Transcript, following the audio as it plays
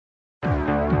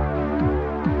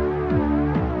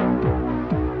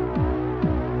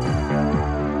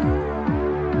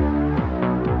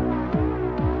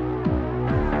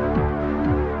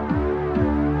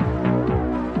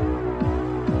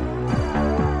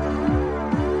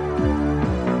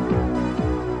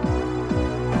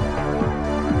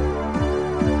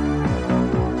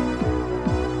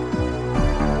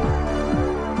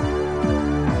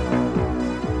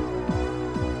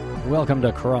Welcome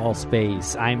to Crawl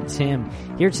Space. I'm Tim,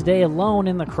 here today alone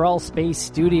in the Crawl Space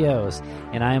studios,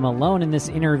 and I am alone in this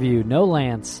interview. No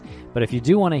Lance, but if you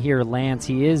do want to hear Lance,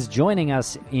 he is joining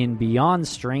us in Beyond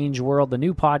Strange World, the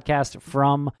new podcast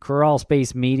from Crawl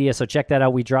Space Media, so check that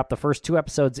out. We dropped the first 2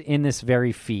 episodes in this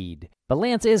very feed. But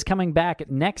Lance is coming back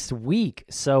next week,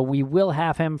 so we will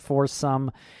have him for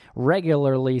some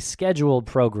regularly scheduled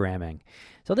programming.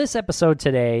 So this episode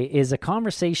today is a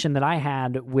conversation that I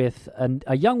had with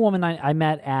a young woman I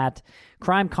met at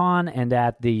CrimeCon and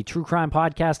at the True Crime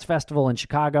Podcast Festival in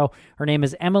Chicago. Her name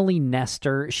is Emily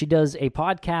Nestor. She does a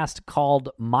podcast called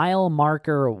Mile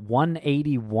Marker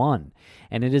 181,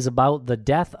 and it is about the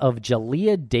death of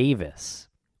Jalea Davis.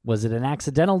 Was it an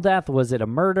accidental death? Was it a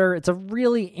murder? It's a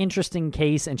really interesting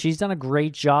case, and she's done a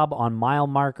great job on Mile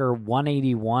Marker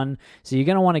 181. So you're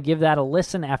going to want to give that a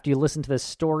listen after you listen to this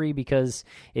story because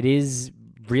it is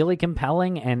really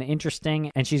compelling and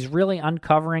interesting, and she's really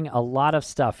uncovering a lot of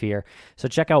stuff here. So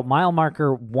check out Mile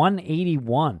Marker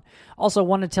 181. Also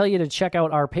want to tell you to check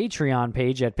out our Patreon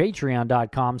page at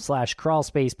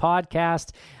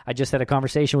patreon.com/crawlspacepodcast. I just had a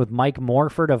conversation with Mike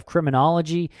Morford of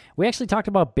Criminology. We actually talked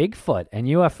about Bigfoot and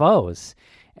UFOs.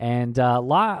 And a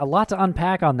lot to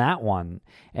unpack on that one.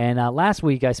 And last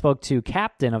week I spoke to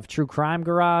Captain of True Crime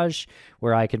Garage,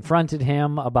 where I confronted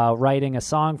him about writing a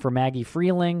song for Maggie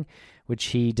Freeling, which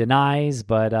he denies,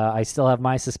 but I still have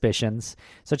my suspicions.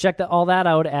 So check all that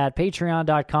out at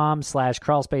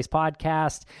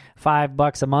patreon.com/crawlspacepodcast.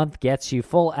 $5 a month gets you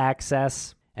full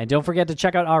access. And don't forget to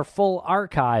check out our full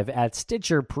archive at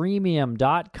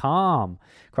StitcherPremium.com.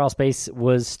 Crawlspace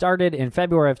was started in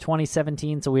February of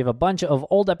 2017, so we have a bunch of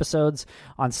old episodes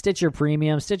on Stitcher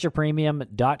Premium,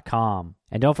 StitcherPremium.com.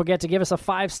 And don't forget to give us a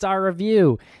 5-star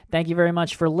review. Thank you very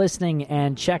much for listening,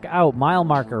 and check out Mile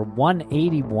Marker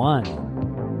 181.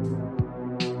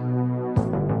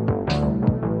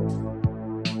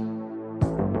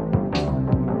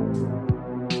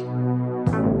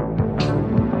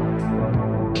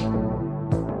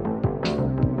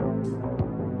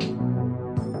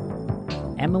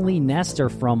 Emily Nestor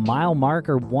from Mile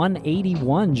Marker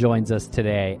 181 joins us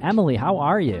today. Emily, how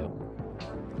are you?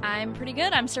 I'm pretty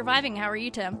good. I'm surviving. How are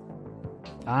you, Tim?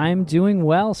 I'm doing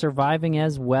well, surviving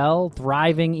as well,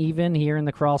 thriving even here in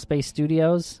the Crawl Space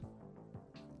Studios.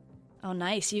 Oh,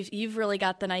 nice. You've really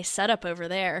got the nice setup over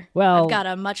there. Well, I've got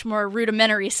a much more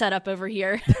rudimentary setup over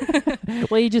here.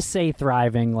 Well, you just say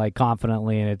thriving like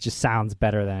confidently, and it just sounds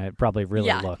better than it probably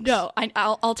really looks. No,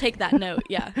 I'll take that note.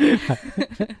 Yeah.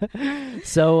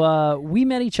 So we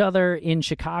met each other in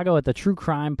Chicago at the True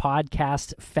Crime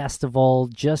Podcast Festival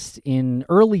just in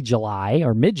early July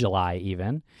or mid-July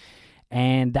even.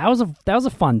 And that was a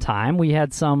fun time. We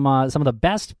had some of the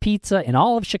best pizza in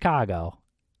all of Chicago.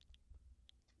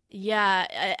 Yeah,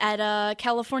 at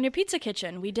California Pizza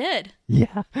Kitchen, we did.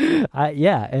 Yeah,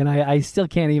 and I still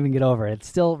can't even get over it. It's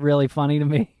still really funny to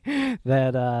me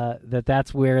that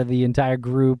that's where the entire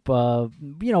group,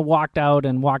 walked out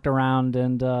and walked around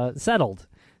and settled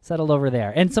over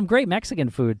there, and some great Mexican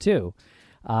food too,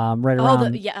 right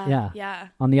around. Yeah,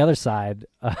 on the other side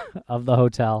of the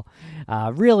hotel,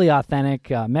 really authentic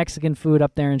Mexican food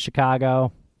up there in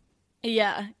Chicago.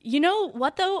 Yeah. You know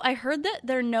what, though? I heard that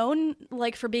they're known,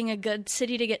 for being a good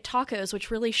city to get tacos, which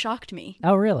really shocked me.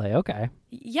 Oh, really? Okay.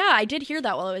 Yeah, I did hear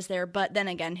that while I was there, but then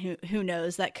again, who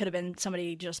knows? That could have been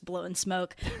somebody just blowing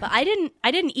smoke. But I didn't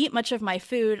eat much of my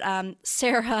food.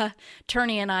 Sarah,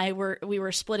 Turney, and I we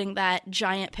were splitting that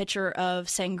giant pitcher of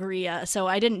sangria, so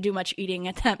I didn't do much eating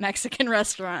at that Mexican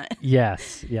restaurant.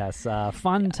 Yes.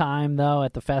 Fun time, though,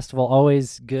 at the festival.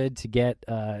 Always good to get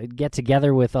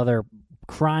together with other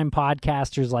crime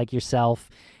podcasters like yourself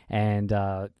and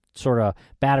sort of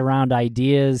bat around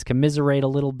ideas, commiserate a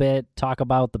little bit, talk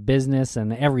about the business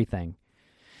and everything.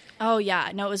 Oh,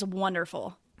 yeah. No, it was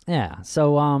wonderful. Yeah.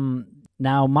 So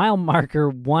now Mile Marker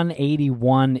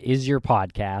 181 is your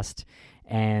podcast,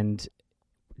 and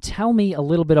tell me a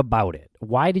little bit about it.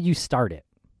 Why did you start it?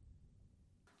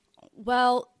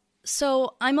 Well,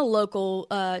 so I'm a local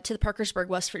to the Parkersburg,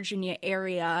 West Virginia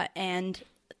area, and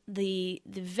the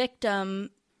victim,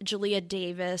 Jalea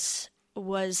Davis,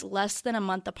 was less than a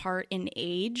month apart in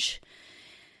age.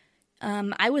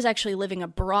 I was actually living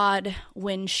abroad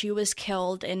when she was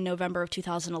killed in November of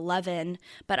 2011,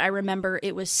 but I remember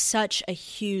it was such a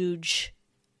huge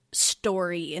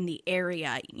story in the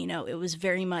area. It was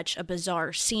very much a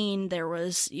bizarre scene. There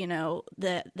was,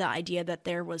 the idea that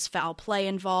there was foul play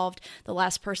involved. The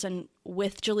last person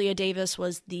with Jalea Davis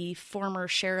was the former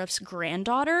sheriff's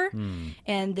granddaughter,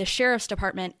 and the sheriff's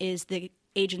department is the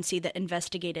agency that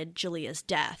investigated Jalea's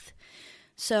death.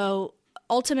 So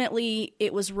ultimately,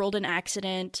 it was ruled an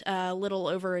accident a little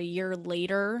over a year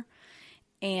later,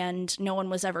 and no one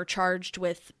was ever charged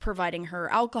with providing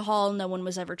her alcohol. No one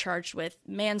was ever charged with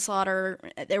manslaughter.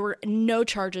 There were no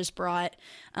charges brought,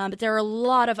 but there are a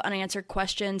lot of unanswered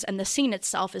questions, and the scene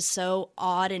itself is so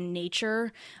odd in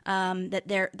nature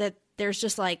that there's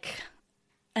just like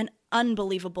an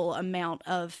unbelievable amount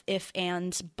of if,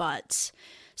 ands, buts.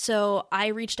 So I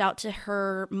reached out to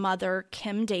her mother,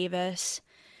 Kim Davis,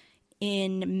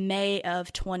 in May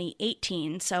of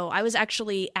 2018. So I was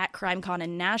actually at CrimeCon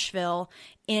in Nashville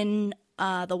in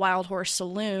the Wild Horse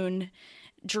Saloon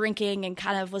drinking, and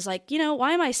kind of was like,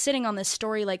 why am I sitting on this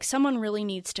story? Like, someone really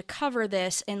needs to cover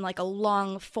this in like a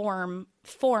long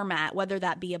format, whether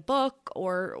that be a book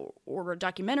or a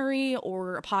documentary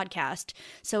or a podcast.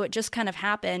 So it just kind of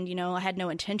happened. I had no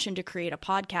intention to create a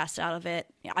podcast out of it.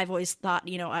 I've always thought,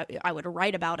 I would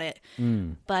write about it.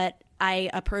 But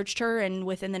I approached her, and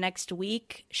within the next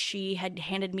week, she had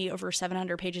handed me over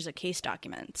 700 pages of case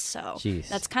documents. So Jeez.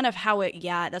 That's kind of how it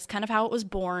was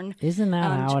born. Isn't that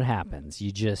how it happens?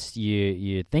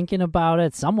 You're thinking about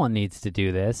it, someone needs to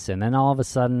do this, and then all of a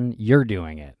sudden, you're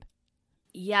doing it.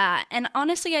 Yeah, and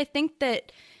honestly, I think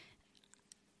that,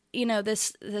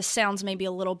 this sounds maybe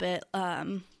a little bit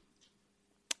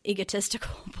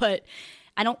egotistical, but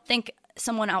I don't think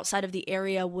someone outside of the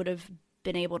area would have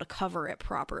been able to cover it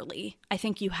properly. I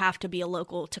think you have to be a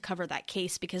local to cover that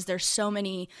case, because there's so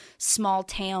many small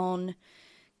town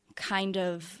kind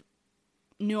of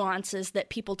nuances that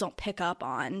people don't pick up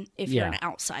on if you're an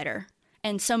outsider,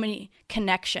 and so many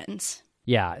connections.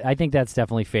 Yeah, I think that's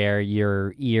definitely fair.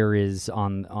 Your ear is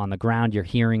on the ground. You're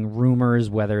hearing rumors,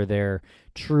 whether they're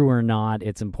true or not.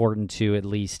 It's important to at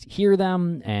least hear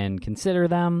them and consider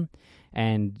them,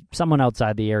 and someone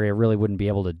outside the area really wouldn't be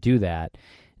able to do that.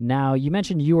 Now, you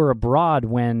mentioned you were abroad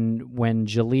when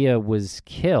Jalea was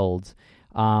killed.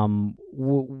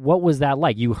 What was that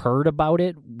like? You heard about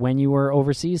it when you were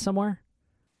overseas somewhere?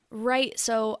 Right.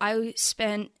 So I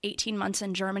spent 18 months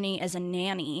in Germany as a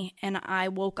nanny, and I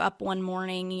woke up one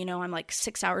morning, I'm like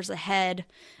 6 hours ahead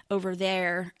over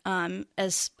there,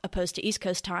 as opposed to East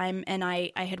Coast time. And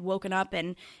I had woken up,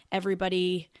 and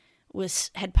everybody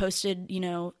had posted,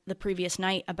 the previous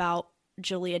night about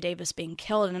Jalea Davis being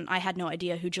killed, and I had no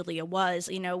idea who Jalea was.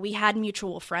 We had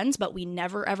mutual friends, but we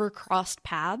never ever crossed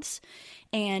paths.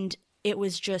 And it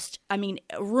was just,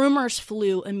 rumors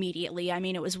flew immediately.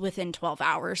 It was within 12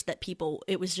 hours that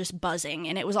it was just buzzing,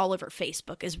 and it was all over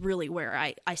Facebook is really where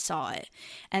I saw it.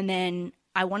 And then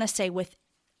I want to say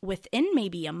within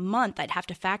maybe a month, I'd have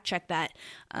to fact check that,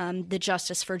 the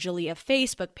Justice for Jalea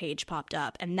Facebook page popped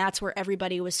up, and that's where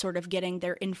everybody was sort of getting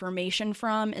their information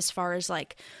from as far as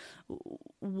like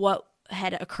what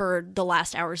had occurred the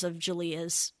last hours of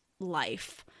Jalea's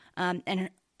life. And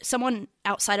someone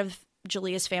outside of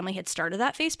Jalea's family had started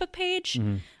that Facebook page,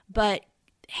 but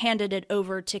handed it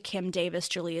over to Kim Davis,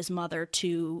 Jalea's mother,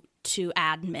 to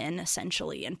admin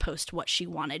essentially and post what she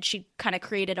wanted. She kind of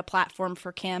created a platform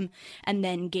for Kim and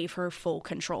then gave her full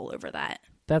control over that.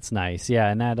 That's nice. Yeah,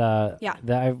 and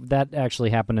that actually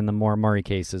happened in the Maura Murray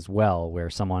case as well, where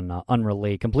someone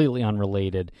completely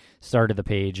unrelated, started the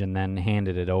page and then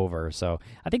handed it over. So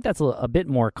I think that's a bit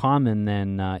more common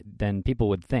than people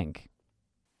would think.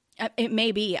 It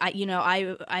may be.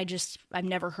 I've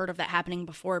never heard of that happening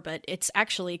before, but it's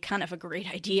actually kind of a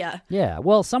great idea. Yeah,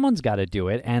 well, someone's got to do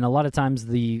it, and a lot of times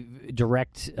the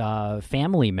direct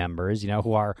family members,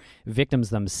 who are victims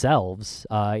themselves,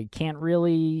 can't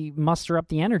really muster up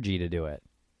the energy to do it.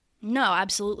 No,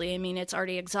 absolutely. It's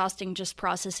already exhausting just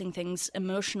processing things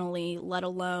emotionally, let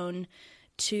alone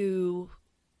to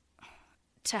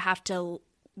have to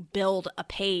build a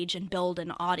page and build an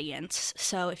audience.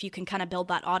 So if you can kind of build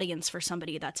that audience for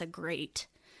somebody, that's a great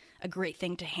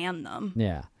thing to hand them.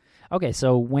 Yeah. Okay,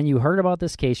 so when you heard about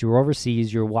this case, you were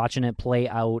overseas, you're watching it play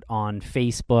out on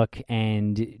Facebook,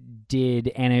 and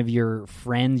did any of your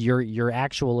friends, your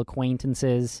actual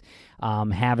acquaintances,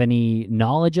 have any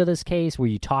knowledge of this case? Were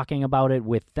you talking about it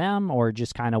with them, or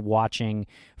just kind of watching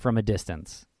from a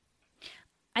distance?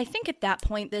 I think at that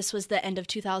point, this was the end of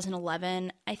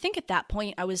 2011. I think at that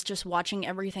point, I was just watching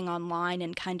everything online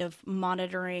and kind of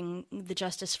monitoring the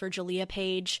Justice for Jalea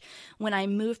page. When I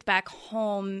moved back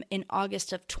home in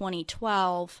August of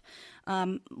 2012,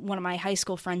 one of my high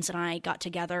school friends and I got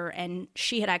together, and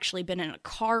she had actually been in a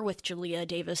car with Jalea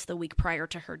Davis the week prior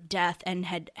to her death and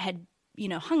had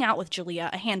hung out with Jalea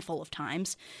a handful of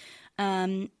times.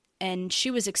 And she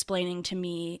was explaining to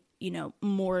me,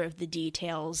 more of the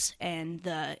details and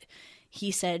the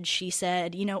he said, she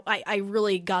said. I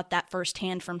really got that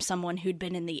firsthand from someone who'd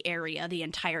been in the area the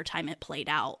entire time it played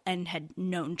out and had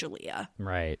known Jalea.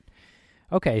 Right.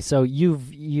 Okay, so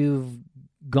you've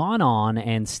gone on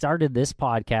and started this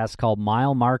podcast called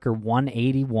Mile Marker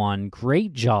 181.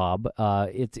 Great job.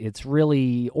 It's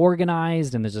really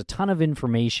organized and there's a ton of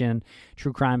information.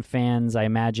 True crime fans, I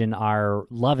imagine, are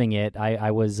loving it.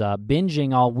 I was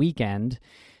binging all weekend.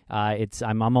 It's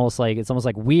almost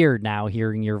like weird now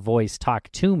hearing your voice talk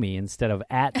to me instead of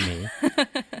at me.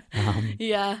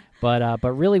 Yeah. But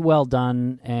really well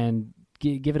done, and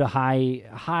give it a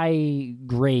high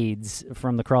grades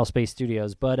from the Crawl Space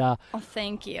Studios. But Oh,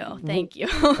 thank you.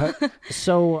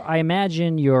 so I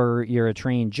imagine you're a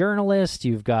trained journalist.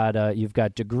 You've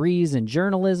got degrees in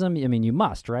journalism. I mean, you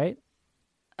must, right?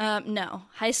 No,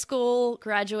 high school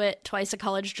graduate, twice a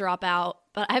college dropout.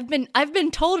 But I've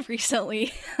been told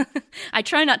recently, I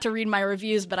try not to read my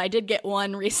reviews, but I did get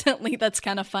one recently that's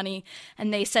kind of funny.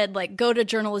 And they said, like, go to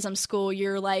journalism school.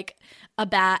 You're like a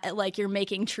bat, like you're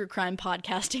making true crime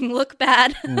podcasting look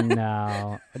bad.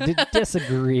 No,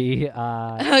 disagree.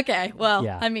 Okay, well,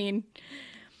 yeah. I mean,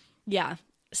 yeah.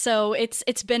 So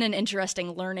it's been an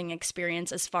interesting learning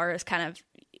experience as far as kind of,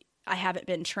 I haven't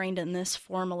been trained in this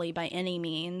formally by any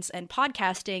means, and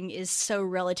podcasting is so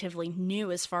relatively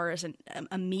new as far as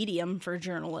a medium for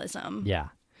journalism. Yeah,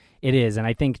 it is, and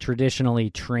I think traditionally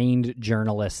trained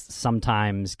journalists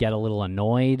sometimes get a little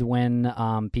annoyed when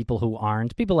people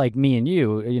like me and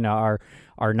you know,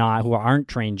 who aren't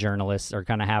trained journalists are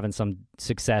kind of having some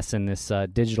success in this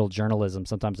digital journalism.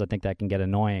 Sometimes I think that can get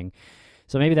annoying.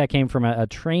 So maybe that came from a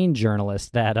trained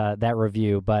journalist, that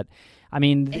review, but. I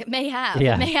mean, it may have.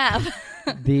 Yeah. It may have.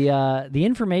 The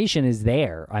information is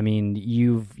there. I mean,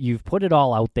 you've put it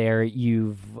all out there.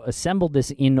 You've assembled this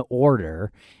in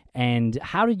order. And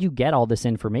how did you get all this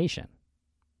information?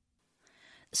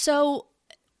 So,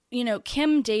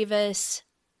 Kim Davis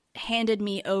handed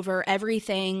me over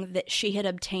everything that she had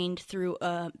obtained through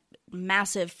a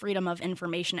massive Freedom of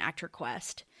Information Act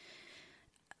request.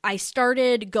 I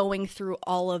started going through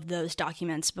all of those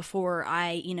documents before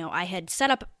I had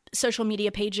set up social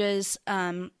media pages.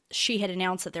 She had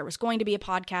announced that there was going to be a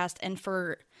podcast, and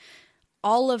for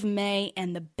all of May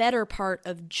and the better part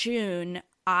of June,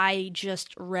 I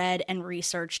just read and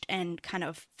researched and kind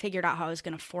of figured out how I was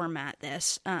going to format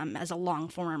this as a long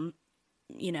form,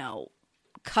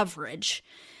 coverage,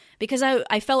 because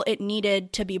I felt it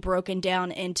needed to be broken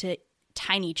down into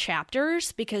tiny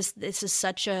chapters, because this is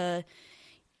such a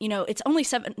it's only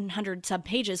 700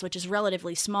 sub-pages, which is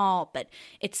relatively small, but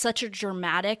it's such a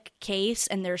dramatic case,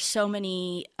 and there's so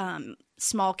many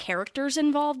small characters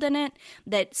involved in it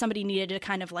that somebody needed to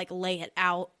kind of like lay it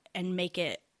out and make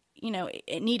it,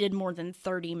 it needed more than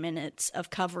 30 minutes of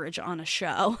coverage on a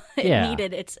show. It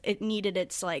needed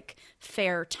its like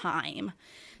fair time.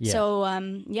 Yeah. So,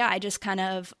 I just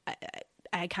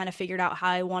I kind of figured out how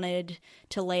I wanted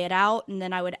to lay it out, and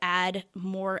then I would add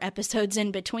more episodes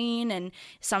in between, and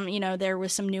some, there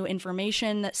was some new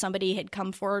information that somebody had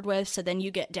come forward with, so then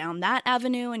you get down that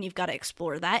avenue and you've got to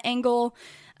explore that angle.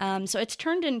 So it's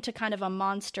turned into kind of a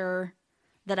monster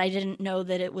that I didn't know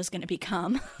that it was going to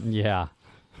become. Yeah.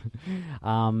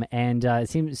 And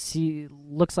it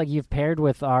looks like you've paired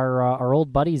with our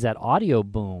old buddies at Audio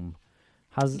Boom.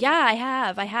 Yeah,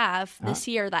 I have. This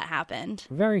year that happened.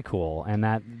 Very cool. And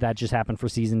that just happened for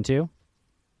season 2?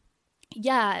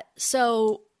 Yeah.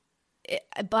 So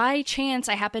by chance,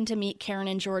 I happened to meet Karen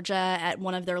and Georgia at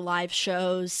one of their live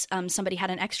shows. Somebody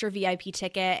had an extra VIP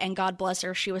ticket, and God bless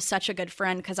her, she was such a good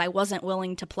friend, because I wasn't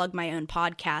willing to plug my own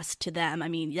podcast to them. I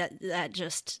mean, that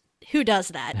just... Who does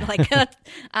that? Like,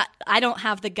 I don't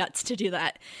have the guts to do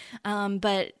that.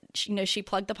 But she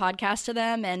plugged the podcast to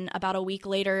them, and about a week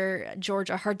later,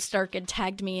 Georgia Hardstark had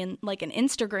tagged me in like an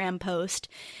Instagram post,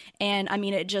 and I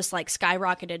mean, it just like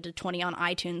skyrocketed to 20 on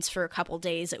iTunes for a couple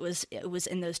days. It was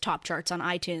in those top charts on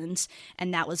iTunes,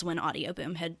 and that was when Audio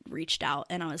Boom had reached out,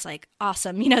 and I was like,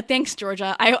 awesome, thanks,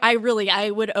 Georgia. I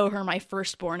would owe her my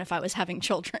firstborn if I was having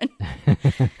children.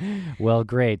 Well,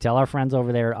 great. Tell our friends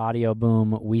over there at Audio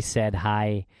Boom we said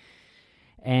hi.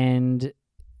 And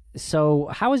so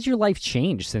how has your life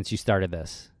changed since you started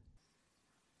this?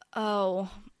 Oh,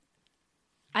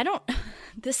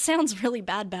 this sounds really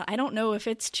bad, but I don't know if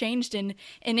it's changed in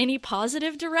any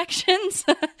positive directions.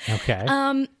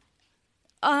 Okay.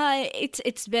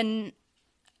 It's been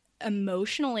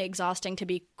emotionally exhausting, to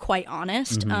be quite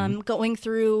honest. Mm-hmm. Going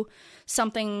through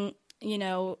something,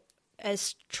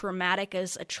 as traumatic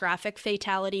as a traffic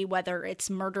fatality, whether it's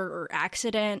murder or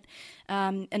accident,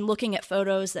 and looking at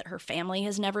photos that her family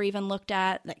has never even looked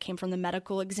at that came from the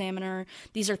medical examiner.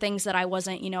 These are things that I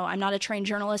wasn't, I'm not a trained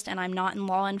journalist, and I'm not in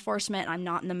law enforcement. I'm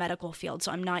not in the medical field,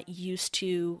 so I'm not used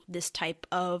to this type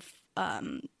of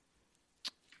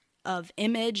of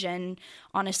image, and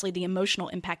honestly, the emotional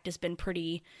impact has been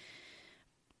pretty.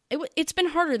 It's been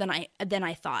harder than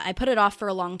I thought. I put it off for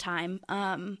a long time.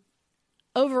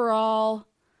 Overall,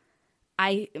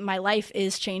 my life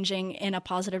is changing in a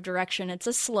positive direction. It's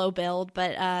a slow build,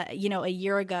 but a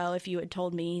year ago, if you had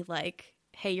told me like,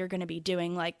 hey, you're going to be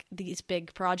doing like these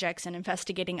big projects and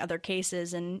investigating other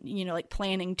cases and, like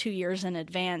planning 2 years in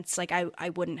advance, like I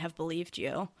wouldn't have believed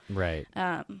you. Right.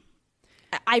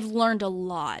 I've learned a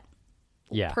lot.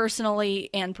 Yeah. Personally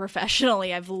and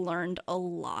professionally, I've learned a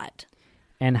lot.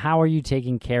 And how are you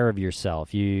taking care of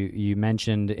yourself? You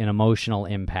mentioned an emotional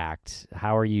impact.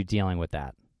 How are you dealing with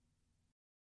that?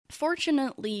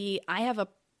 Fortunately, I have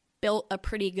built a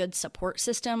pretty good support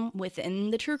system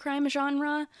within the true crime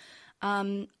genre.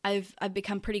 I've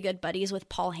become pretty good buddies with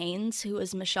Paul Haynes, who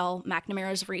is Michelle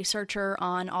McNamara's researcher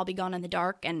on I'll Be Gone in the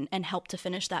Dark and helped to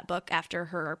finish that book after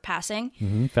her passing.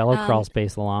 Mm-hmm. Fellow Crawl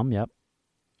Space alum, yep.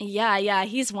 Yeah,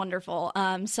 he's wonderful.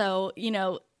 So,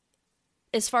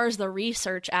 as far as the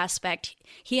research aspect,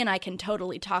 he and I can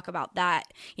totally talk about that.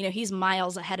 He's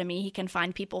miles ahead of me. He can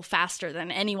find people faster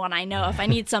than anyone I know. If I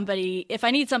need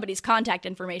somebody's contact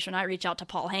information, I reach out to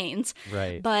Paul Haynes.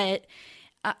 Right. But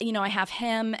I have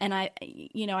him, and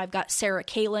I've got Sarah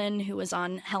Kalin, who was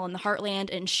on Hell in the Heartland,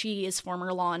 and she is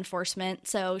former law enforcement,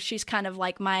 so she's kind of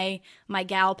like my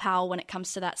gal pal when it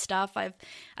comes to that stuff.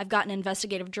 I've got an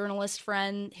investigative journalist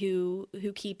friend who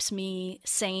keeps me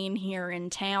sane here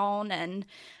in town, and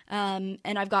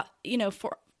I've got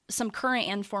for some current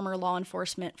and former law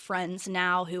enforcement friends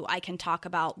now who I can talk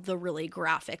about the really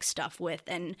graphic stuff with,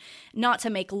 and not to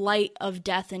make light of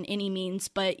death in any means,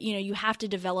 but you have to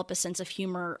develop a sense of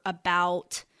humor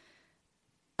about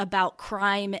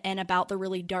crime and about the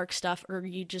really dark stuff, or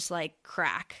you just like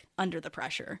crack under the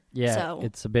pressure. Yeah, so,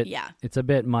 it's a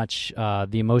bit much. The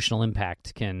emotional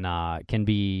impact can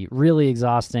be really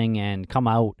exhausting and come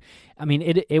out. I mean,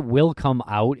 it will come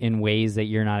out in ways that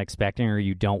you're not expecting or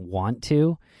you don't want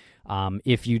to.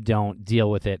 If you don't deal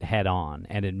with it head on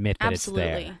and admit that Absolutely.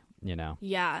 It's there,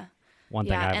 Yeah. One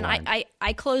thing I've learned. And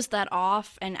I closed that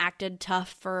off and acted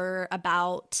tough for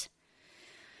about,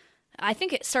 I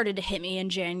think it started to hit me in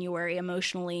January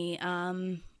emotionally.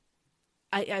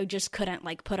 I just couldn't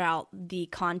like put out the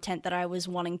content that I was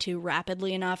wanting to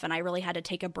rapidly enough, and I really had to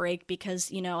take a break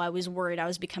because, I was worried I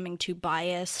was becoming too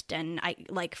biased, and I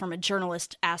like from a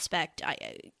journalist aspect,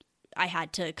 I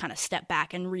had to kind of step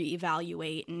back and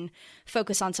reevaluate and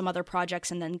focus on some other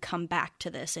projects and then come back to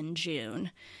this in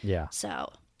June. Yeah.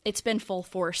 So it's been full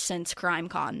force since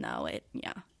CrimeCon, though.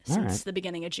 Since the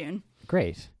beginning of June.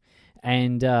 Great.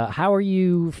 And how are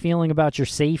you feeling about your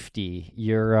safety?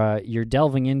 You're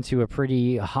delving into a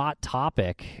pretty hot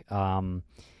topic.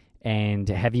 And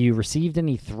have you received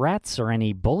any threats or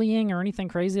any bullying or anything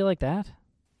crazy like that?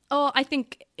 Oh, I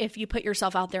think if you put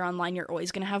yourself out there online, you're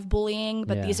always going to have bullying,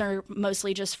 but these are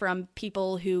mostly just from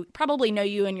people who probably know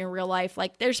you in your real life.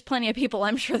 Like, there's plenty of people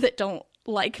I'm sure that don't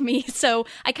like me, so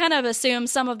I kind of assume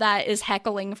some of that is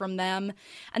heckling from them.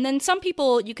 And then some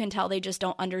people, you can tell they just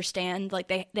don't understand, like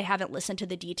they haven't listened to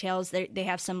the details. They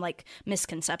have some like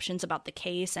misconceptions about the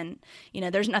case, and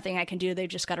there's nothing I can do. They've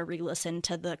just got to re-listen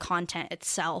to the content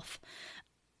itself.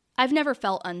 I've never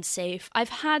felt unsafe. I've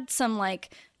had some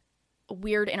like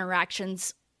weird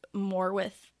interactions more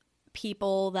with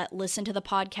people that listen to the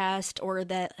podcast or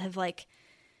that have like,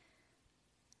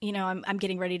 I'm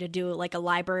getting ready to do like a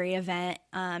library event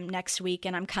next week,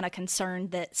 and I'm kind of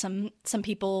concerned that some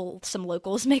people, some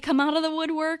locals may come out of the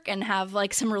woodwork and have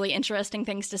like some really interesting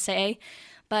things to say.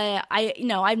 But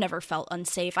I've never felt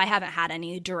unsafe. I haven't had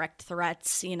any direct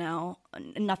threats,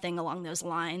 nothing along those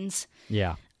lines.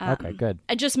 Yeah. Okay, good.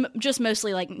 I just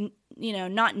mostly like,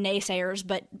 not naysayers,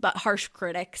 but harsh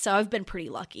critics. So I've been pretty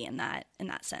lucky in that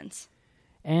sense.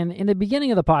 And in the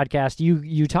beginning of the podcast,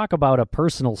 you talk about a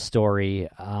personal story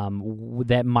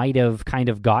that might have kind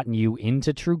of gotten you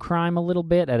into true crime a little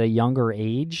bit at a younger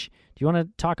age. Do you want to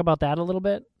talk about that a little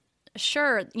bit?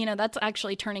 Sure. That's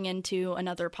actually turning into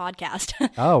another podcast.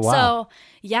 Oh, wow. So,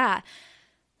 yeah.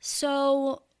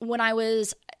 So when I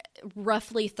was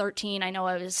roughly 13, I know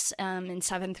I was in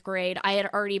 7th grade, I had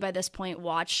already by this point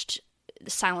watched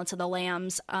Silence of the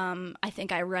Lambs. I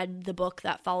think I read the book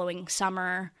that following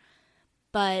summer,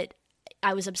 but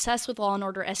I was obsessed with Law &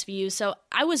 Order SVU. So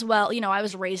I was I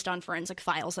was raised on Forensic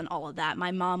Files and all of that.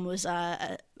 My mom was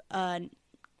a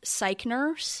psych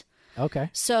nurse. Okay.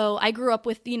 So I grew up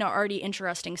with, already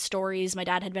interesting stories. My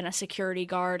dad had been a security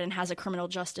guard and has a criminal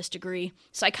justice degree.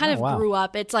 So I kind of grew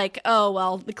up. It's like, oh,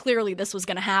 well, clearly this was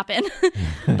going to happen.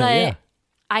 But yeah.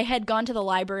 I had gone to the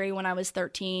library when I was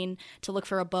 13 to look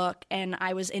for a book, and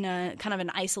I was in a kind of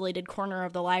an isolated corner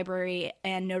of the library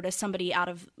and noticed somebody out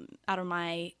of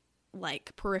my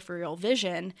like peripheral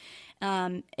vision.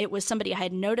 It was somebody I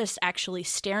had noticed actually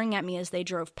staring at me as they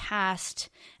drove past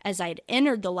as I'd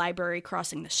entered the library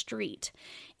crossing the street.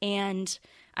 And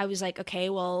I was like, okay,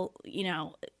 well,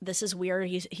 this is weird.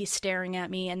 He's staring at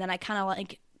me. And then I kind of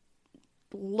like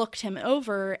looked him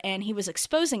over, and he was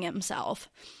exposing himself.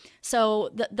 So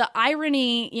the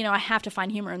irony, I have to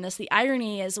find humor in this. The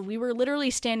irony is we were literally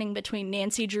standing between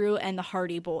Nancy Drew and the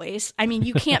Hardy Boys. I mean,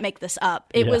 you can't make this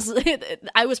up.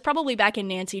 I was probably back in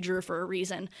Nancy Drew for a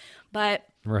reason, but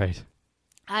right.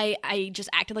 I just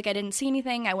acted like I didn't see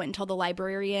anything. I went and told the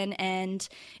librarian, and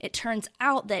it turns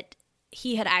out that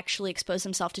he had actually exposed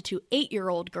himself to 2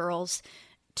 8-year-old girls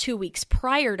 2 weeks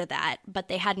prior to that, but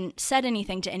they hadn't said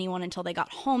anything to anyone until they got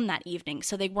home that evening,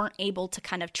 so they weren't able to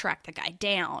kind of track the guy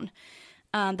down.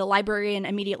 The librarian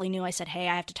immediately knew. I said, hey,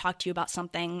 I have to talk to you about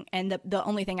something, and the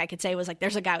only thing I could say was like,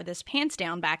 there's a guy with his pants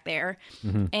down back there.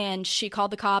 And she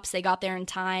called the cops. They got there in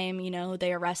time.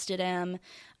 They arrested him.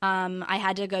 I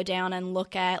had to go down and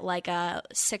look at like a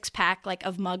 6-pack like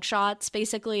of mugshots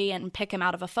basically and pick him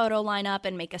out of a photo lineup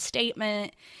and make a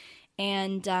statement.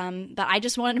 And but I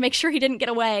just wanted to make sure he didn't get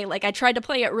away. Like, I tried to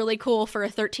play it really cool for a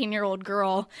 13-year-old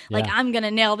girl. Like, I'm going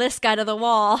to nail this guy to the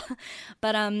wall.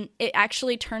 But it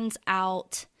actually turns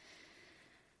out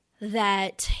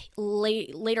that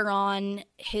later on,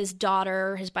 his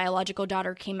biological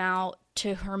daughter, came out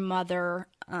to her mother.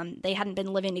 They hadn't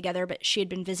been living together, but she had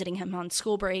been visiting him on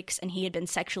school breaks, and he had been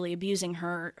sexually abusing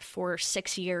her for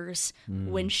 6 years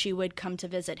when she would come to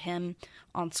visit him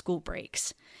on school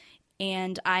breaks.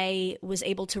 And I was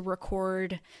able to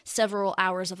record several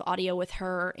hours of audio with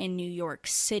her in New York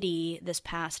City this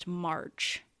past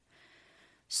March.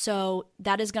 So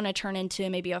that is going to turn into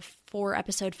maybe a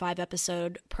 4-episode,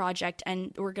 5-episode project,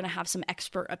 and we're going to have some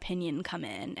expert opinion come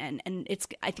in. And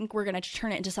I think we're going to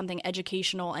turn it into something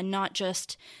educational and not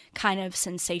just kind of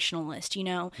sensationalist,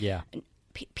 Yeah.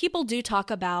 People do talk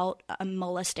about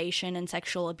molestation and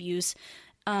sexual abuse,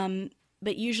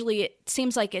 but usually it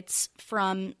seems like it's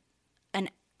from an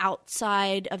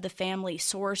outside of the family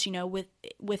source,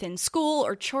 within school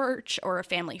or church or a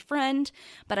family friend.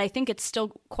 But I think it's still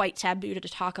quite taboo to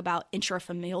talk about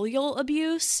intrafamilial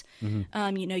abuse,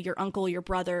 your uncle, your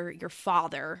brother, your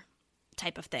father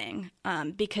type of thing,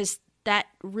 because that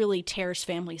really tears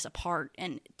families apart.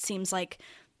 And it seems like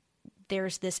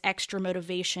there's this extra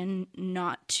motivation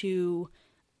not to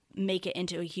make it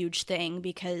into a huge thing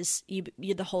because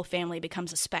the whole family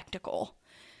becomes a spectacle.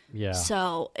 Yeah.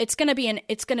 So it's going to be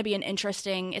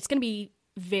interesting. It's going to be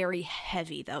very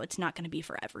heavy though. It's not going to be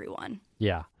for everyone.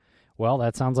 Yeah. Well,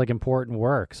 that sounds like important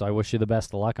work. So I wish you the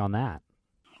best of luck on that.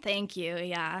 Thank you.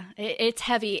 Yeah. It's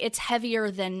heavy. It's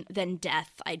heavier than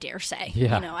death, I dare say.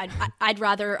 Yeah. I'd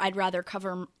rather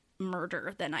cover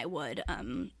murder than I would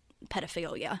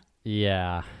pedophilia.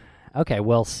 Yeah. Okay.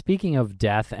 Well, speaking of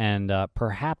death and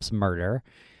perhaps murder,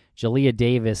 Jalea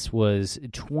Davis was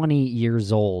 20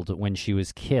 years old when she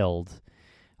was killed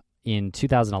in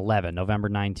 2011, November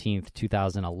 19th,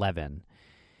 2011.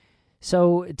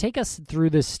 So take us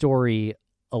through this story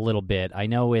a little bit. I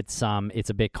know it's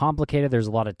a bit complicated. There's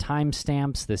a lot of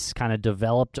timestamps. This kind of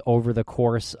developed over the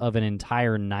course of an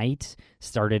entire night.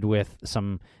 Started with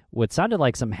what sounded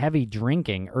like some heavy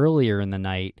drinking earlier in the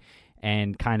night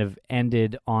and kind of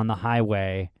ended on the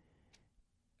highway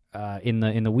in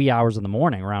the wee hours of the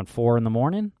morning, around 4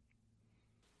 a.m.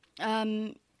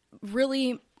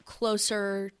 Really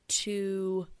closer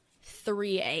to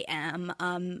 3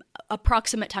 a.m.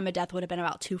 Approximate time of death would have been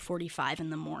about 2:45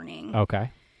 in the morning.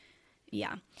 Okay.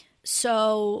 Yeah.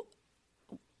 So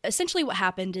essentially what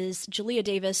happened is Jalea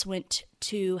Davis went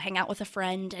to hang out with a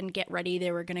friend and get ready.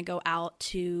 They were going to go out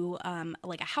to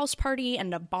like a house party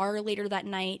and a bar later that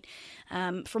night.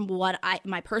 From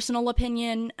my personal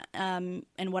opinion and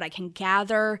what I can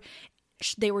gather,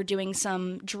 they were doing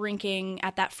some drinking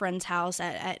at that friend's house,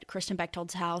 at Kristen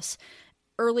Bechtold's house,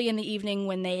 early in the evening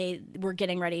when they were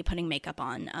getting ready, putting makeup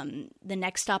on. The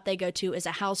next stop they go to is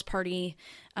a house party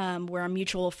where a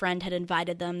mutual friend had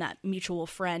invited them. That mutual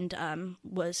friend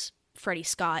was Freddie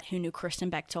Scott, who knew Kristen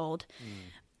Bechtold.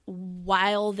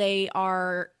 While they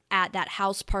are at that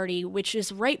house party, which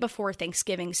is right before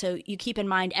Thanksgiving, so you keep in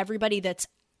mind everybody that's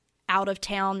out of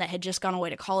town that had just gone away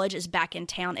to college is back in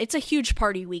town. It's a huge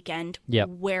party weekend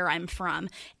where I'm from.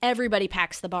 Everybody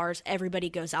packs the bars. Everybody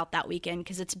goes out that weekend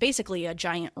because it's basically a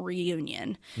giant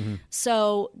reunion. Mm-hmm.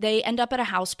 So they end up at a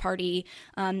house party.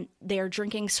 They're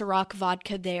drinking Ciroc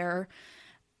vodka there.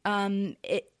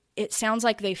 it sounds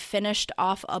like they finished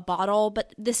off a bottle,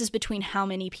 but this is between how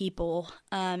many people?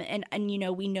 And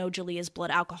we know Julia's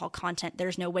blood alcohol content.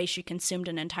 There's no way she consumed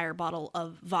an entire bottle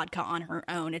of vodka on her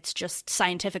own. It's just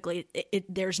scientifically,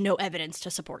 there's no evidence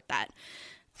to support that.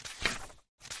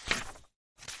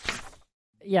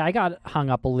 Yeah, I got hung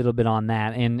up a little bit on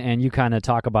that, and you kind of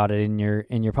talk about it in your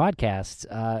podcast.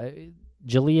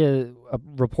 Julia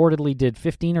reportedly did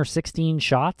 15 or 16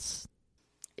 shots.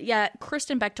 Yeah,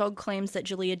 Kristen Bechtold claims that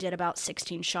Julia did about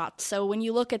 16 shots. So when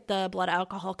you look at the blood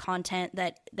alcohol content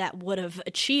that would have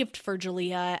achieved for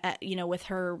Julia, with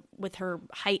her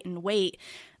height and weight,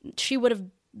 she would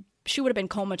have been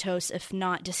comatose, if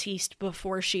not deceased,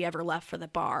 before she ever left for the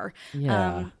bar.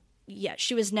 Yeah.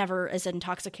 She was never as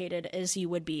intoxicated as you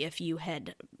would be if you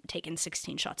had taken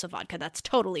 16 shots of vodka. That's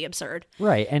totally absurd.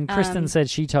 Right, and Kristen said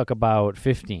she took about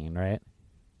 15, right?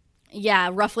 Yeah,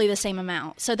 roughly the same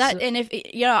amount. And if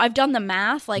I've done the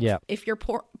math, if you're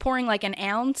pouring like an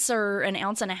ounce or an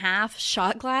ounce and a half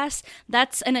shot glass,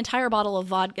 that's an entire bottle of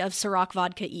vodka, of Ciroc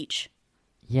vodka each.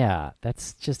 Yeah,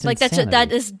 that's just like insanity.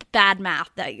 that is bad math.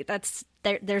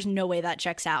 There's no way that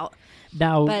checks out.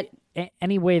 Now, but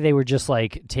anyway, they were just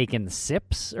like taking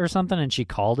sips or something, and she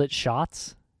called it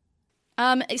shots.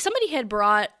 Somebody had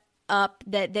brought up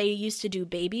that they used to do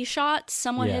baby shots.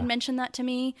 Someone had mentioned that to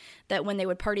me, that when they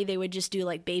would party, they would just do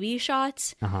like baby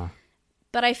shots. Uh-huh.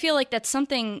 But I feel like that's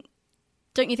something,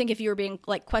 don't you think if you were being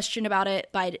like questioned about it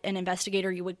by an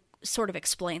investigator, you would sort of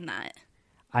explain that?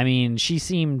 I mean, she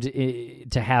seemed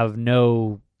to have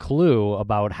no clue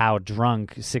about how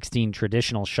drunk 16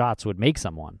 traditional shots would make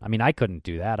someone. I mean, I couldn't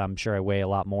do that. I'm sure I weigh a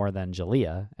lot more than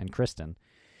Julia and Kristen.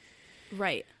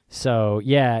 Right. So,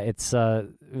 yeah, it's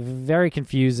very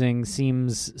confusing,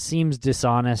 seems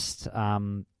dishonest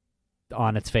on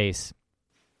its face.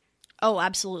 Oh,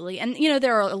 absolutely. And,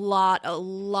 there are a lot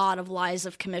of lies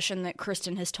of commission that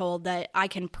Kristen has told that I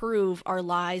can prove are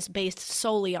lies based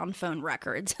solely on phone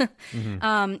records.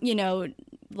 Mm-hmm.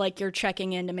 Like you're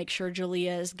checking in to make sure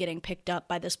Julia is getting picked up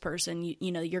by this person.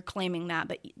 You're claiming that,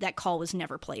 but that call was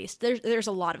never placed. There's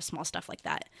a lot of small stuff like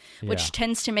that, which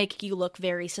tends to make you look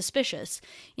very suspicious.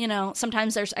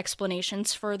 Sometimes there's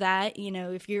explanations for that.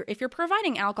 If you're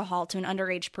providing alcohol to an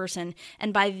underage person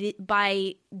and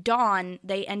by dawn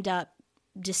they end up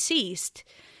deceased,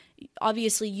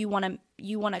 obviously you want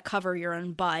to cover your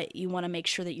own butt. You want to make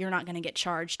sure that you're not going to get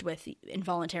charged with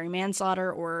involuntary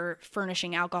manslaughter or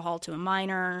furnishing alcohol to a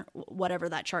minor, whatever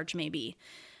that charge may be.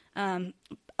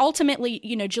 Ultimately,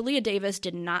 Julia Davis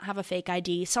did not have a fake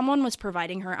ID. Someone was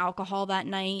providing her alcohol that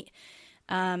night.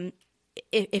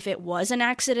 If it was an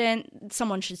accident,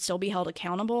 someone should still be held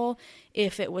accountable.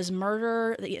 If it was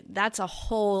murder, that's a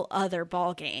whole other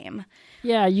ballgame.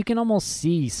 Yeah, you can almost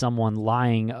see someone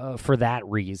lying for that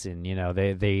reason.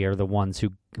 They are the ones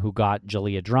who got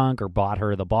Julia drunk or bought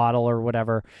her the bottle or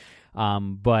whatever.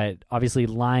 But obviously,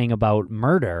 lying about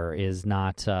murder is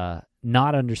not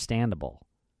understandable.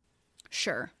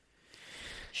 Sure.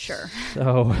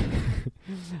 So,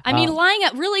 I mean,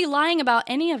 lying about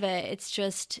any of it, it's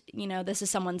just, this is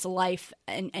someone's life.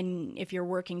 And if you're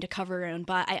working to cover your own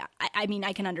butt, I mean,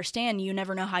 I can understand you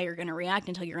never know how you're going to react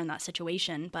until you're in that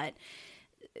situation. But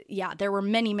yeah, there were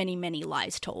many, many, many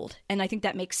lies told. And I think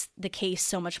that makes the case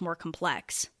so much more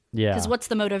complex. Yeah. Because what's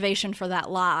the motivation for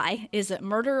that lie? Is it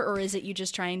murder, or is it you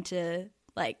just trying to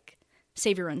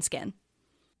save your own skin?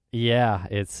 Yeah,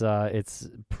 it's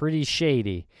pretty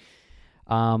shady.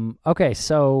 Okay,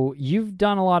 so you've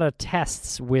done a lot of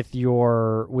tests with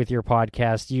your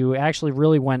podcast. You actually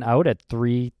really went out at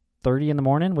 3:30 in the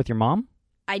morning with your mom?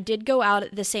 I did go out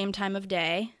at the same time of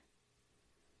day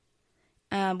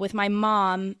with my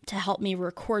mom to help me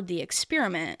record the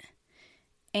experiment.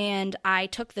 And I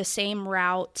took the same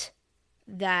route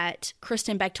that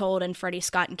Kristen Bechtold and Freddie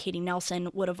Scott and Katie Nelson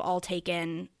would have all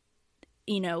taken,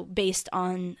 based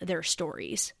on their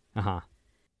stories. Uh-huh.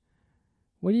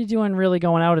 What are you doing really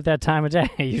going out at that time of day?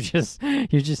 You just...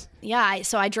 Yeah,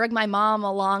 so I dragged my mom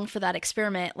along for that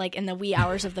experiment, in the wee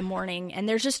hours of the morning, and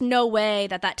there's just no way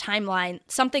that timeline,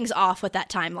 something's off with that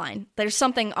timeline. There's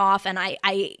something off, and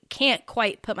I can't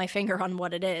quite put my finger on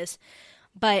what it is.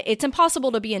 But it's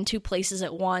impossible to be in two places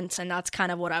at once, and that's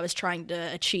kind of what I was trying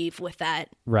to achieve with that,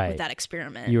 with that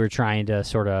experiment. You were trying to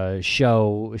sort of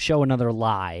show another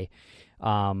lie,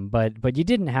 but you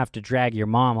didn't have to drag your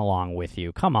mom along with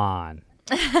you. Come on.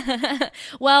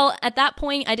 Well, at that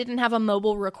point, I didn't have a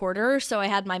mobile recorder, so I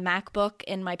had my MacBook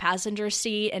in my passenger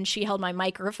seat, and she held my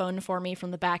microphone for me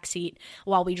from the back seat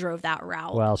while we drove that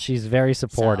route. Well, she's very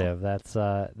supportive.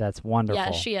 That's wonderful.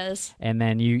 Yeah, she is. And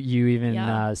then you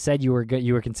even said you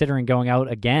were considering going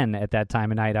out again at that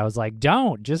time of night. I was like,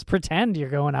 don't just pretend you're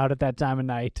going out at that time of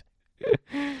night.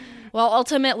 Well,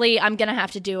 ultimately, I'm gonna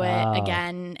have to do it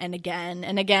again and again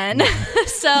and again.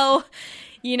 So,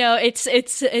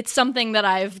 it's something that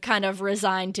I've kind of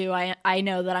resigned to. I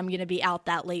know that I'm gonna be out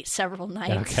that late several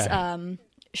nights,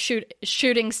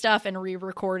 shooting stuff and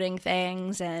re-recording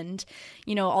things, and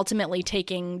ultimately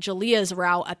taking Jalea's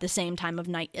route at the same time of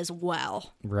night as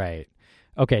well. Right.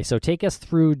 Okay, so take us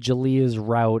through Jalea's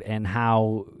route and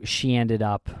how she ended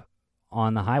up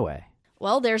on the highway.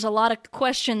 Well, there's a lot of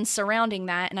questions surrounding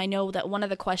that, and I know that one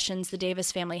of the questions the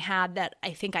Davis family had that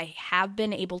I think I have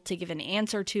been able to give an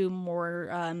answer to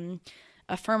more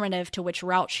affirmative to which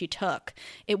route she took.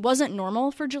 It wasn't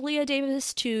normal for Jalea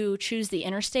Davis to choose the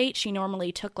interstate. She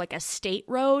normally took like a state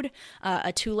road,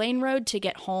 a 2-lane road to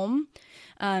get home.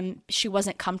 She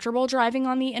wasn't comfortable driving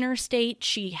on the interstate.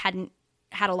 She hadn't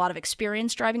had a lot of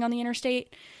experience driving on the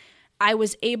interstate. I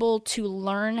was able to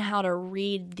learn how to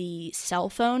read the cell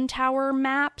phone tower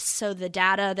maps, so the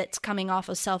data that's coming off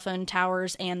of cell phone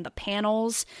towers and the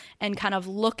panels, and kind of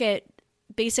look at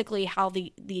basically how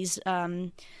these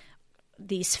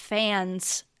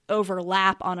fans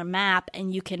overlap on a map,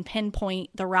 and you can pinpoint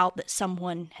the route that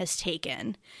someone has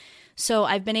taken. So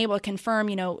I've been able to confirm,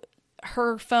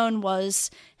 her phone was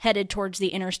headed towards the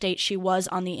interstate. She was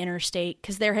on the interstate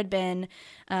because there had been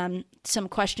some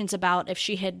questions about if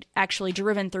she had actually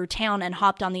driven through town and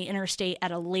hopped on the interstate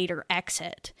at a later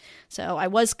exit. So I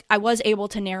was able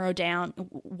to narrow down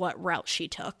what route she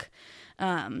took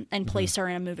and place her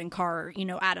in a moving car,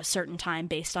 at a certain time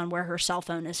based on where her cell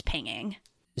phone is pinging.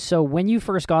 So when you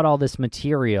first got all this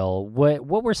material, what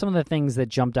were some of the things that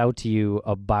jumped out to you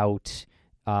about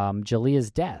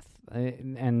Jalea's death?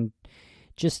 And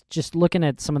just looking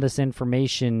at some of this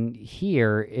information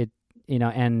here,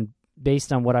 and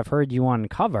based on what I've heard you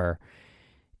uncover,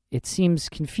 it seems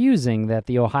confusing that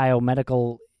the Ohio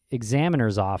Medical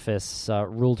Examiner's Office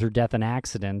ruled her death an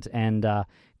accident. And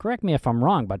correct me if I'm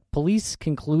wrong, but police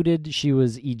concluded she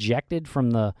was ejected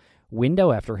from the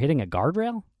window after hitting a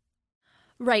guardrail?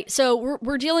 Right. So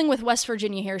we're dealing with West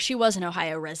Virginia here. She was an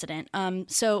Ohio resident.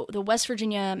 So the West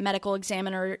Virginia Medical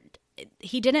Examiner,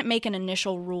 he didn't make an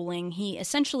initial ruling. He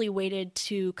essentially waited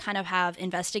to kind of have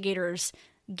investigators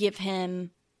give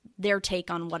him their take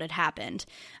on what had happened.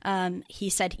 He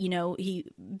said,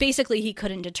 he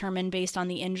couldn't determine based on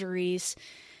the injuries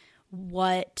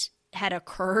what had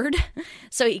occurred.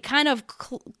 So he kind of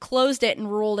closed it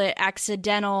and ruled it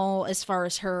accidental as far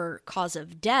as her cause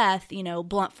of death,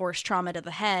 blunt force trauma to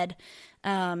the head,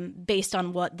 based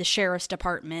on what the sheriff's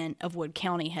department of Wood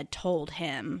County had told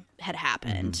him had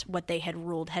happened, what they had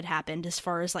ruled had happened as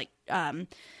far as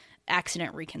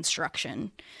accident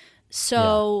reconstruction.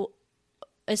 So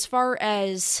as far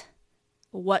as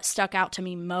what stuck out to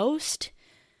me most,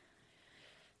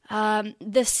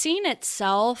 the scene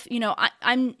itself,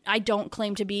 I don't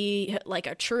claim to be like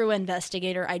a true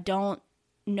investigator. I don't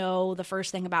know the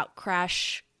first thing about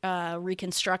crash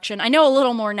reconstruction. I know a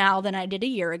little more now than I did a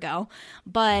year ago,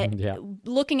 but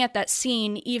looking at that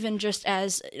scene, even just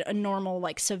as a normal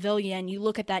civilian, you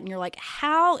look at that and you're like,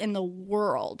 how in the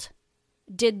world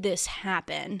did this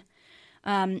happen?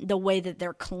 The way that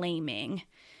they're claiming.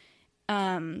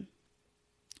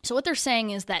 So what they're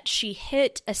saying is that she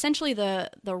hit essentially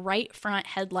the right front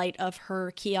headlight of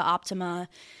her Kia Optima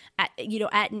at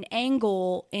an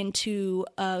angle into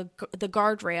the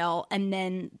guardrail, and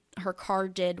then her car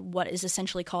did what is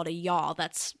essentially called a yaw.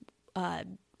 That's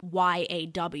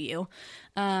YAW.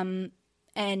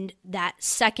 And that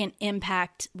second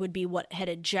impact would be what had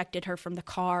ejected her from the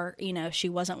car. She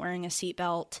wasn't wearing a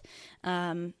seatbelt.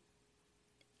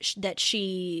 That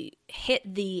she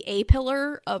hit the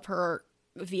A-pillar of her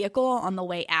vehicle on the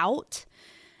way out,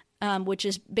 which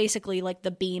is basically like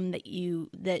the beam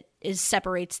that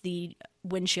separates the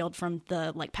windshield from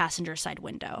the passenger side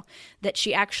window. That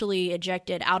she actually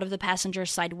ejected out of the passenger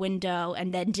side window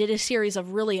and then did a series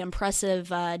of really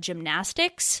impressive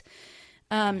gymnastics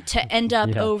to end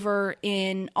up over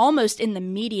almost in the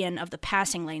median of the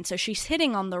passing lane. So she's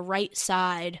hitting on the right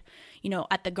side,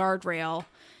 at the guardrail,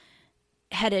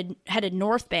 headed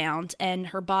northbound, and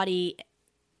her body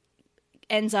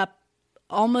ends up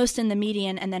almost in the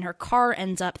median, and then her car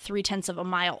ends up 0.3 of a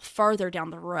mile farther down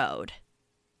the road.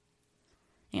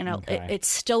 It's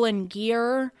still in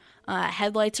gear,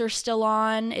 Headlights are still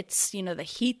on. It's, the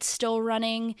heat's still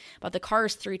running, but the car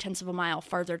is 0.3 of a mile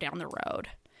farther down the road.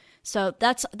 So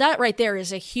that right there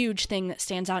is a huge thing that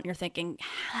stands out, and you're thinking,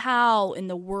 how in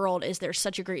the world is there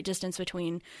such a great distance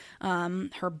between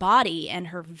her body and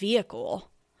her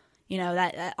vehicle?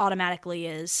 That automatically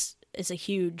is a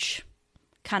huge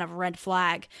kind of red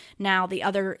flag. Now, the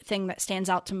other thing that stands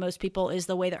out to most people is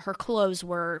the way that her clothes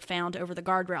were found over the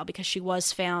guardrail, because she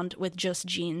was found with just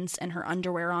jeans and her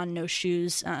underwear on, no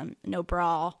shoes, no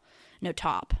bra, no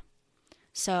top.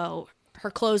 So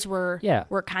her clothes were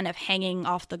kind of hanging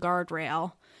off the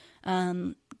guardrail,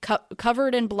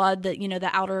 covered in blood. That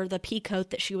the pea coat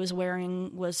that she was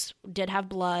wearing did have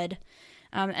blood.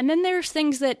 And then there's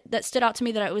things that stood out to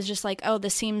me that I was just like, oh,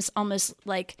 this seems almost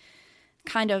like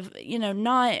kind of,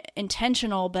 not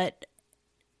intentional, but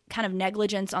kind of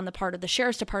negligence on the part of the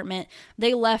sheriff's department.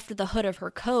 They left the hood of her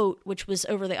coat, which was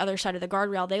over the other side of the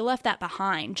guardrail. They left that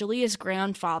behind. Julia's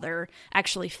grandfather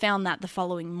actually found that the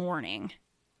following morning.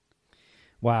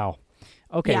 Wow.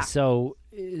 Okay, yeah. So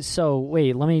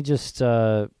wait, let me just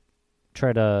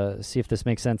try to see if this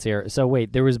makes sense here. So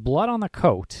wait, there was blood on the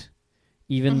coat,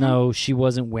 even though she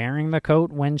wasn't wearing the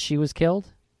coat when she was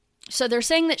killed? So they're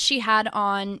saying that she had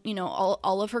on,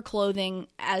 all of her clothing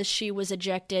as she was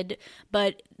ejected,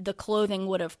 but the clothing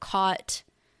would have caught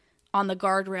on the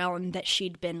guardrail and that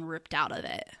she'd been ripped out of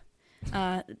it.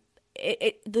 That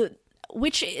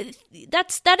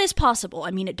is possible.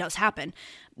 I mean, it does happen.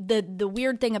 The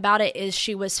weird thing about it is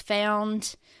she was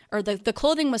found, or the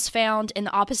clothing was found in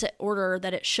the opposite order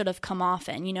that it should have come off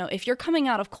in. If you're coming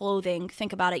out of clothing,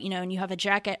 think about it, and you have a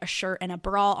jacket, a shirt, and a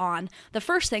bra on, the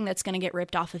first thing that's going to get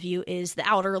ripped off of you is the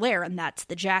outer layer, and that's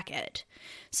the jacket.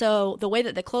 So the way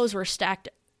that the clothes were stacked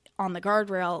on the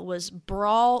guardrail was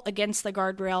bra against the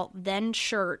guardrail, then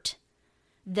shirt,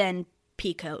 then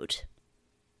pea coat.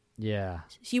 Yeah.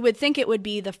 So you would think it would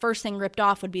be the first thing ripped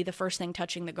off would be the first thing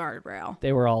touching the guardrail.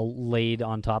 They were all laid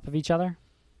on top of each other?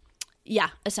 Yeah,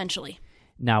 essentially.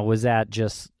 Now, was that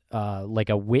just like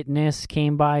a witness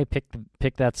came by,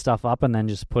 picked that stuff up, and then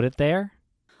just put it there?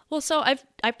 Well, so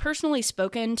I've personally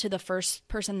spoken to the first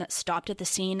person that stopped at the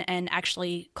scene and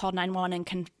actually called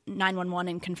 911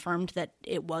 and confirmed that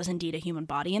it was indeed a human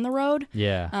body in the road.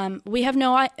 Yeah. We have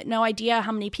no idea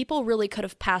how many people really could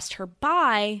have passed her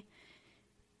by,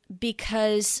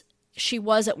 because she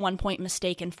was at one point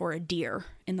mistaken for a deer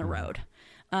in the road,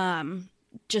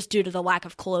 just due to the lack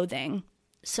of clothing.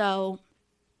 So,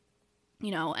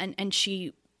 and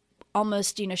she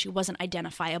almost, she wasn't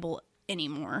identifiable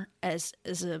anymore as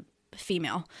a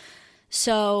female.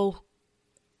 So,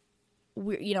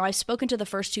 I've spoken to the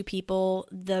first two people.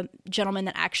 The gentleman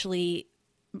that actually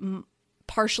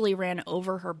partially ran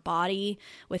over her body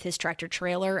with his tractor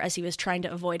trailer as he was trying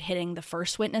to avoid hitting the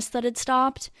first witness that had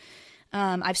stopped.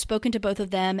 I've spoken to both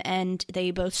of them, and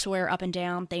they both swear up and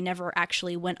down they never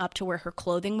actually went up to where her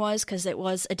clothing was, because it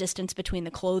was a distance between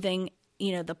the clothing,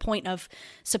 the point of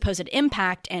supposed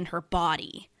impact, and her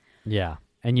body. Yeah,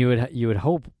 and you would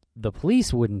hope the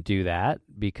police wouldn't do that,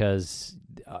 because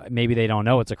maybe they don't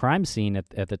know it's a crime scene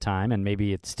at the time, and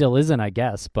maybe it still isn't, I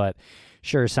guess, but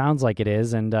sure, sounds like it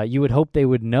is, and you would hope they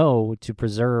would know to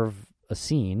preserve a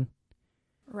scene.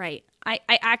 Right. I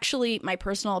actually, my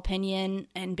personal opinion,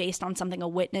 and based on something a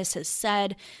witness has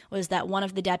said, was that one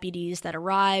of the deputies that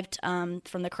arrived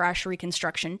from the crash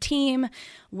reconstruction team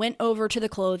went over to the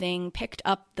clothing, picked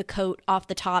up the coat off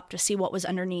the top to see what was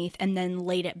underneath, and then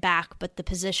laid it back, but the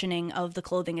positioning of the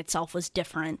clothing itself was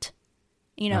different.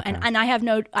 Okay. And I have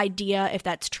no idea if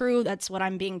that's true. That's what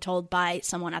I'm being told by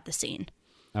someone at the scene.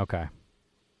 Okay.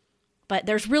 But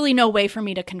there's really no way for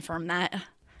me to confirm that.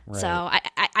 Right. So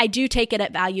I do take it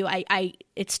at value.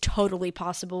 It's totally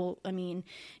possible. I mean,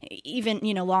 even,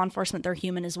 law enforcement, they're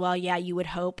human as well. Yeah, you would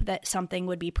hope that something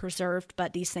would be preserved,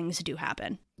 but these things do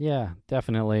happen. Yeah,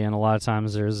 definitely. And a lot of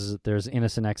times there's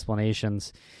innocent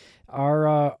explanations.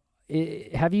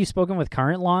 Have you spoken with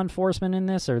current law enforcement in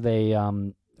this? Are they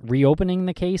reopening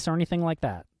the case or anything like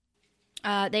that?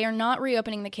 They are not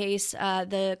reopening the case.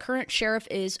 The current sheriff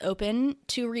is open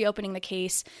to reopening the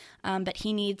case, but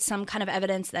he needs some kind of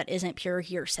evidence that isn't pure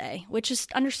hearsay, which is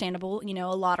understandable.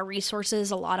 A lot of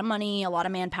resources, a lot of money, a lot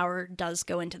of manpower does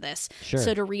go into this. Sure.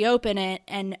 So to reopen it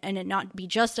and it not be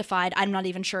justified, I'm not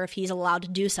even sure if he's allowed to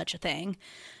do such a thing.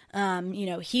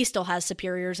 He still has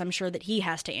superiors, I'm sure, that he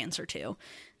has to answer to.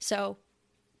 So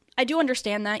I do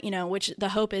understand that, which the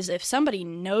hope is if somebody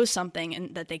knows something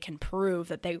and that they can prove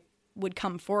that they would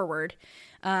come forward.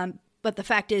 But the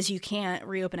fact is, you can't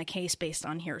reopen a case based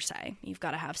on hearsay. You've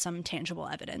got to have some tangible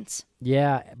evidence.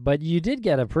 Yeah, but you did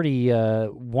get a pretty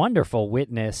wonderful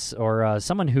witness, or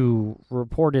someone who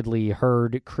reportedly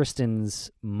heard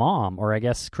Kristen's mom, or I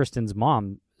guess Kristen's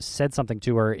mom said something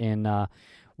to her in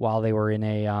while they were in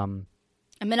a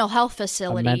mental health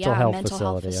facility. Mental health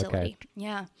facility. Okay.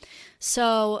 Yeah.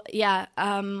 So, yeah,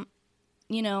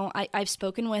 I've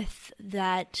spoken with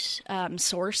that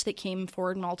source that came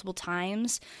forward multiple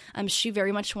times. She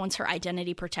very much wants her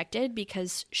identity protected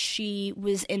because she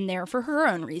was in there for her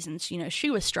own reasons. She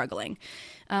was struggling,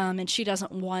 and she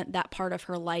doesn't want that part of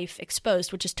her life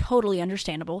exposed, which is totally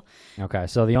understandable. Okay,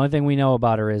 so the only thing we know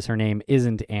about her is her name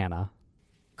isn't Anna.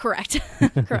 Correct.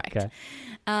 Correct.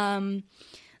 Okay.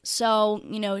 So,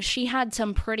 she had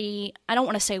some pretty, I don't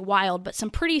want to say wild, but some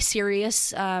pretty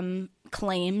serious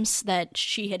claims that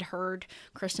she had heard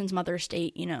Kristen's mother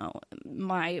state,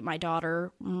 my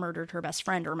daughter murdered her best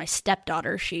friend, or my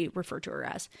stepdaughter, she referred to her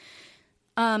as.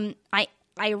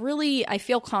 I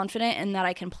feel confident in that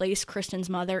I can place Kristen's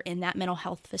mother in that mental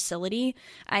health facility.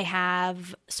 I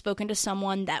have spoken to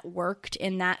someone that worked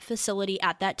in that facility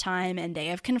at that time, and they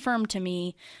have confirmed to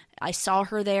me. I saw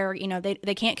her there.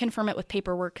 They can't confirm it with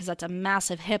paperwork because that's a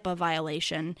massive HIPAA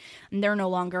violation, and they're no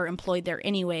longer employed there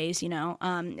anyways.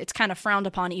 It's kind of frowned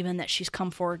upon even that she's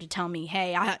come forward to tell me,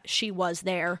 hey, she was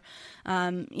there.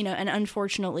 And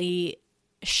unfortunately,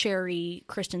 Sherry,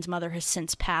 Kristen's mother, has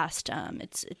since passed.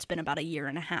 It's been about 1.5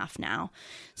 years now.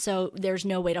 So there's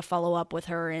no way to follow up with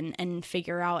her and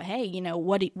figure out, hey,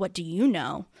 what do you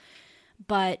know?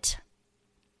 But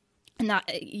not,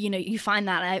 you find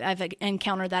that I've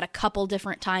encountered that a couple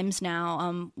different times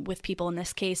now with people in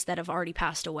this case that have already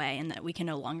passed away and that we can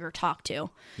no longer talk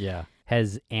to. Yeah.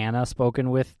 Has Anna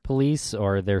spoken with police,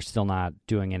 or they're still not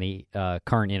doing any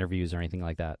current interviews or anything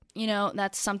like that?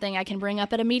 That's something I can bring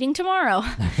up at a meeting tomorrow.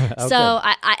 Okay. So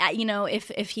I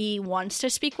if he wants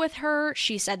to speak with her,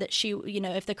 she said that she,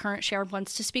 if the current sheriff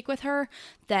wants to speak with her,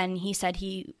 then he said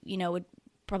he, would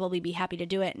probably be happy to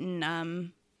do it.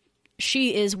 And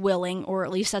she is willing, or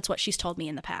at least that's what she's told me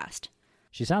in the past.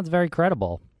 She sounds very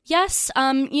credible. Yes.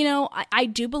 I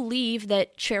do believe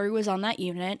that Sherry was on that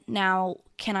unit. Now,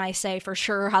 can I say for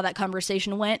sure how that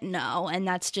conversation went? No. And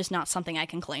that's just not something I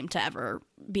can claim to ever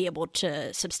be able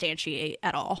to substantiate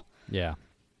at all. Yeah.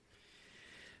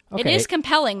 Okay. It is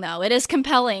compelling, though. It is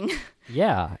compelling.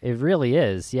 Yeah, it really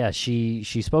is. Yeah, she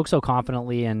spoke so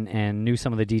confidently and knew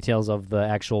some of the details of the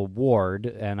actual ward,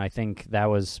 and I think that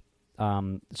was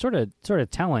sort of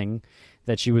telling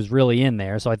that she was really in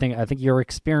there. So I think your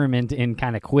experiment in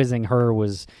kind of quizzing her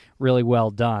was really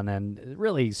well done, and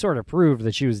really sort of proved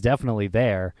that she was definitely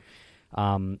there.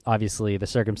 Obviously, the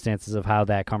circumstances of how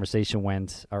that conversation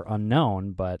went are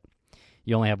unknown, but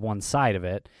you only have one side of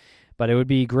it. But it would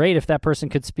be great if that person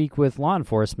could speak with law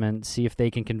enforcement, see if they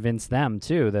can convince them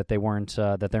too that they weren't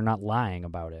that they're not lying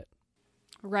about it.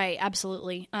 Right,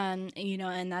 absolutely. And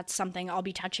that's something I'll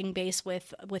be touching base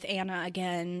with Anna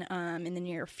again in the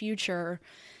near future.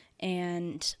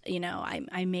 And,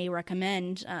 I may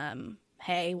recommend,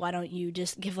 hey, why don't you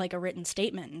just give like a written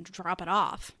statement and drop it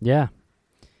off? Yeah.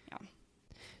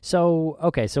 So,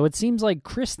 okay, so it seems like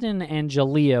Kristen and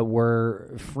Jalea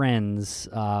were friends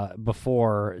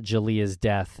before Jalea's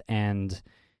death, and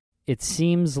it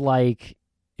seems like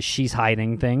she's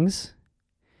hiding things.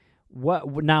 What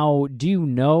now? Do you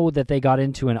know that they got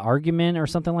into an argument or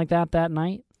something like that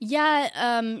night? Yeah,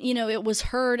 it was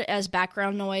heard as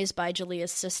background noise by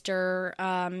Jalea's sister.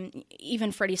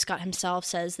 Even Freddie Scott himself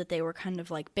says that they were kind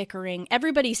of like bickering.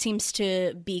 Everybody seems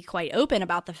to be quite open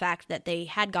about the fact that they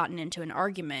had gotten into an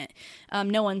argument.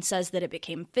 No one says that it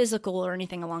became physical or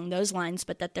anything along those lines,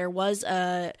 but that there was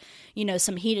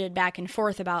some heated back and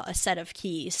forth about a set of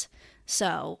keys.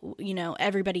 So,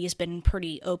 everybody has been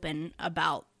pretty open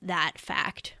about that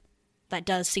fact. That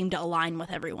does seem to align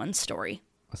with everyone's story.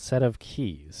 A set of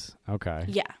keys. Okay.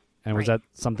 Yeah. And was that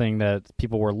something that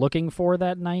people were looking for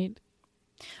that night?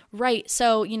 Right.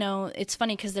 So, it's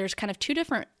funny because there's kind of two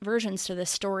different versions to this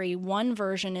story. One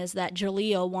version is that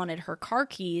Jalea wanted her car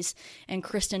keys and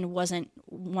Kristen wasn't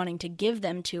wanting to give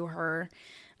them to her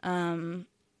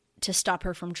to stop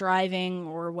her from driving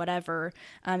or whatever.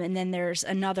 And then there's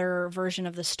another version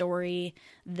of the story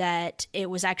that it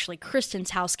was actually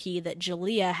Kristen's house key that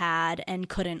Jalea had and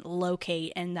couldn't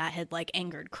locate, and that had like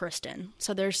angered Kristen.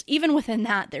 So even within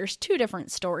that, there's two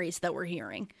different stories that we're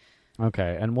hearing.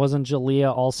 Okay. And wasn't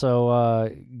Jalea also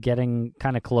getting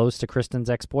kind of close to Kristen's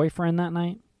ex-boyfriend that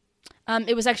night?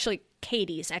 It was actually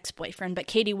Katie's ex-boyfriend, but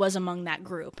Katie was among that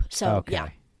group. So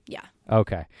okay. Yeah.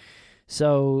 Okay.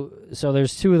 So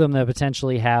there's two of them that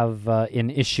potentially have an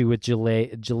issue with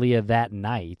Jalea that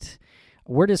night.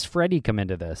 Where does Freddie come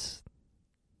into this?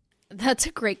 That's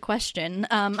a great question.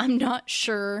 I'm not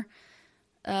sure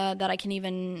that I can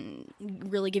even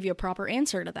really give you a proper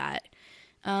answer to that.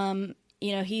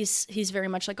 He's very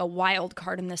much like a wild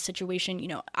card in this situation.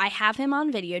 I have him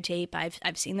on videotape.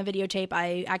 I've seen the videotape.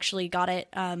 I actually got it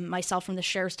myself from the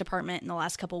sheriff's department in the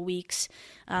last couple of weeks,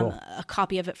 Cool. a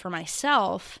copy of it for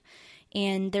myself.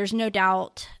 And there's no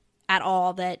doubt at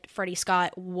all that Freddie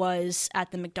Scott was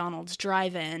at the McDonald's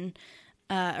drive-in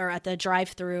or at the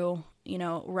drive-through,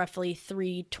 roughly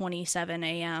 3:27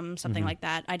 a.m., something like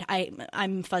that.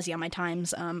 I'm fuzzy on my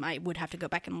times. I would have to go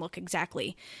back and look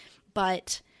exactly.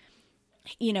 But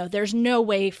there's no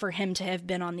way for him to have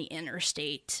been on the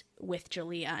interstate with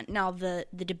Jalea. Now, the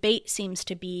debate seems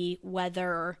to be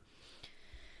whether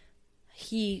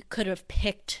he could have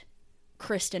picked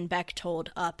Kristen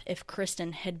Bechtold up if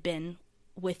Kristen had been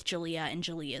with Jalea in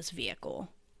Jalea's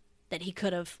vehicle. That he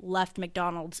could have left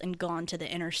McDonald's and gone to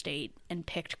the interstate and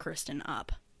picked Kristen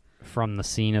up. From the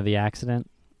scene of the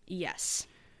accident? Yes.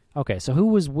 Okay, so who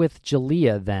was with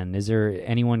Jalea then? Is there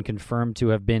anyone confirmed to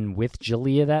have been with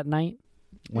Jalea that night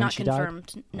when Not she confirmed.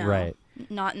 died? No. Right.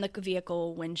 Not in the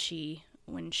vehicle when she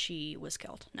was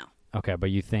killed. No. Okay, but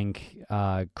you think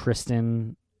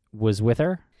Kristen was with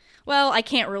her? Well, I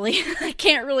can't really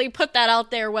put that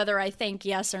out there whether I think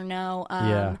yes or no.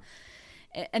 Yeah.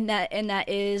 And that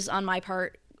is on my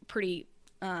part pretty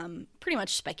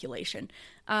much speculation.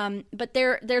 But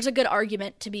there's a good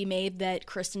argument to be made that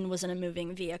Kristen was in a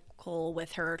moving vehicle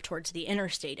with her towards the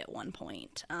interstate at one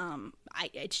point.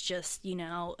 It's just,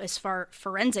 as far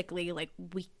forensically, like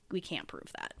we can't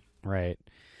prove that. Right.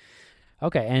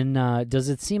 Okay, and does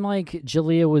it seem like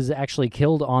Jalea was actually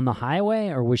killed on the highway,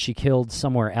 or was she killed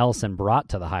somewhere else and brought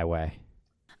to the highway?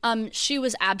 She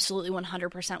was absolutely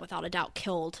 100% without a doubt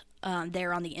killed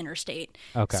there on the interstate.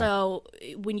 Okay. So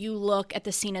when you look at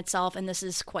the scene itself, and this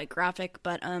is quite graphic,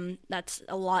 but that's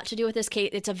a lot to do with this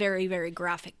case. It's a very, very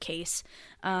graphic case.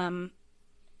 You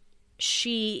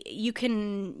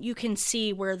can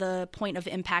see where the point of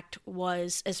impact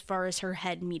was as far as her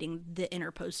head meeting the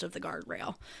inner post of the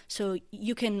guardrail. So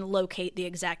you can locate the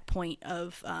exact point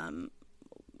of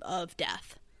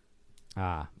death.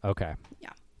 Ah, okay.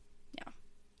 Yeah.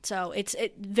 So it's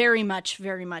very much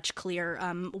clear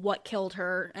what killed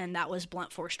her, and that was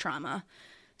blunt force trauma.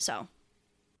 So.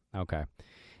 Okay.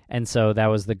 And so that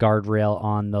was the guardrail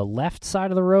on the left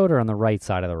side of the road or on the right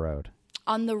side of the road?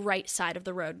 On the right side of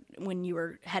the road when you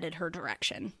were headed her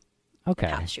direction. Okay.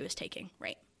 The path she was taking,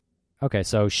 right. Okay,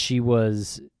 so she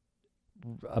was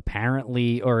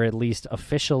apparently, or at least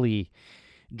officially,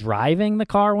 driving the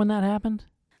car when that happened?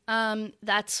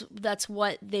 That's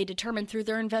what they determined through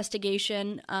their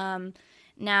investigation.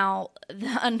 Now,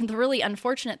 the really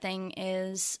unfortunate thing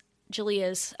is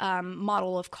Jalea's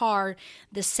model of car,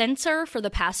 the sensor for the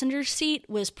passenger seat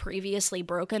was previously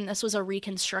broken. This was a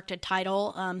reconstructed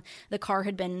title. The car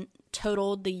had been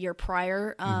totaled the year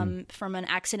prior from an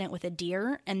accident with a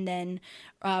deer, and then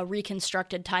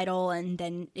reconstructed title, and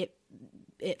then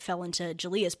it fell into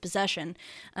Jalea's possession.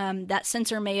 That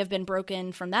sensor may have been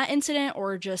broken from that incident,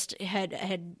 or just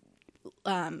had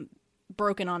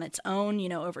broken on its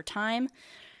own, over time.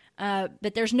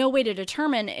 But there's no way to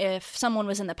determine if someone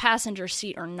was in the passenger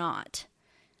seat or not.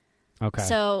 Okay.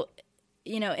 So,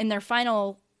 in their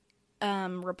final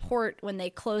report, when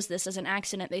they closed this as an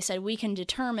accident, they said, we can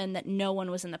determine that no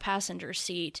one was in the passenger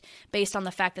seat based on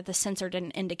the fact that the sensor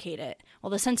didn't indicate it.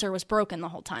 Well, the sensor was broken the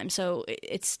whole time, so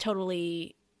it's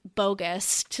totally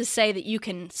bogus to say that you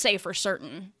can say for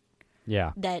certain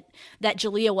that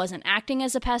Jalea wasn't acting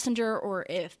as a passenger, or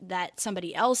if that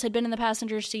somebody else had been in the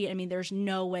passenger seat. I mean, there's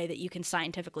no way that you can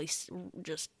scientifically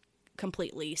just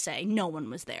completely say no one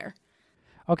was there.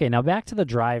 Okay, now back to the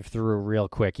drive-through real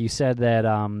quick. You said that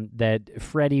that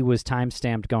Freddie was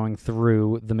time-stamped going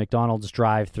through the McDonald's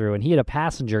drive-through, and he had a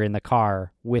passenger in the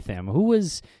car with him. Who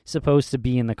was supposed to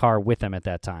be in the car with him at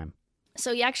that time?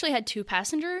 So he actually had two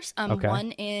passengers, Okay.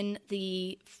 One in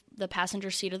the passenger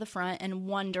seat of the front and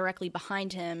one directly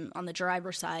behind him on the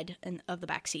driver's side of the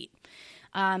back seat.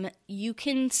 You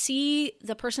can see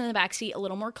the person in the back seat a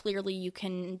little more clearly. You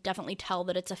can definitely tell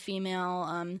that it's a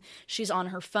female. She's on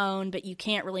her phone, but you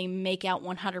can't really make out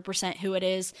 100% who it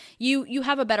is. You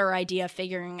have a better idea of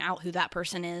figuring out who that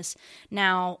person is.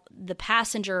 Now, the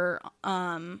passenger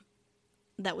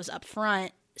that was up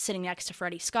front sitting next to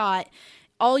Freddie Scott,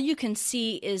 all you can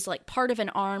see is like part of an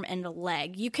arm and a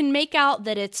leg. You can make out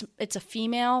that it's a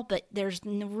female, but there's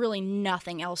really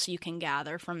nothing else you can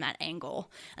gather from that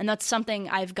angle. And that's something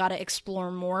I've got to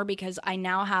explore more, because I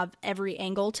now have every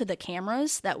angle to the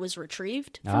cameras that was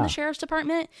retrieved from the sheriff's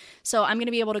department. So I'm going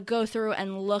to be able to go through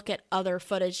and look at other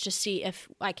footage to see if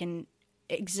I can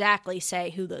exactly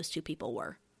say who those two people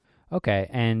were. Okay,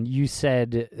 and you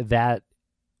said that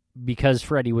because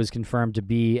Freddie was confirmed to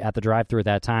be at the drive-thru at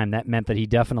that time, that meant that he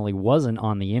definitely wasn't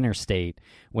on the interstate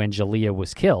when Jalea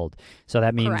was killed. So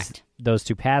that means Correct. Those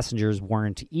two passengers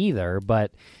weren't either,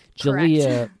 but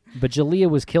Jalea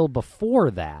was killed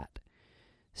before that.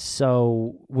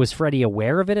 So was Freddie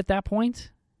aware of it at that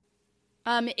point?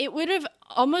 It would have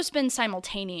almost been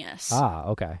simultaneous.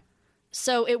 Okay.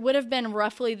 So it would have been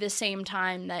roughly the same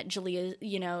time that Jalea,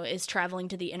 is traveling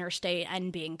to the interstate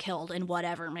and being killed in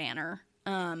whatever manner.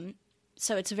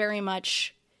 So it's very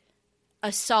much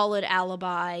a solid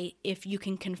alibi if you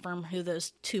can confirm who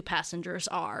those two passengers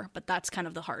are, but that's kind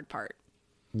of the hard part.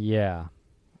 Yeah.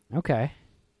 Okay.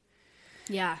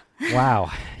 Yeah.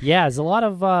 Wow. Yeah, there's a lot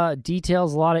of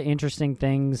details, a lot of interesting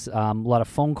things, a lot of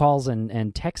phone calls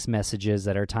and text messages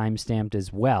that are time-stamped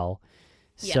as well.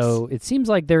 Yes. So it seems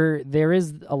like there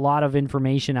is a lot of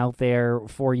information out there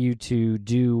for you to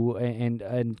do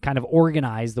and kind of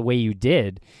organize the way you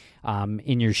did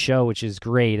in your show, which is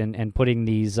great, and putting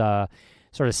these sort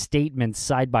of statements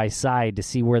side by side to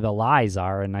see where the lies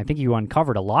are, and I think you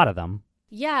uncovered a lot of them.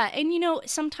 Yeah, and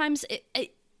sometimes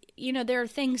there are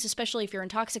things, especially if you're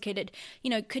intoxicated,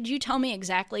 could you tell me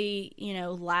exactly,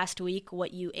 last week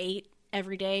what you ate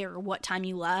every day, or what time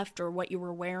you left, or what you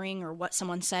were wearing, or what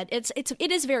someone said?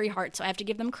 It is very hard, so I have to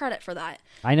give them credit for that.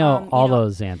 I know all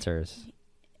those answers.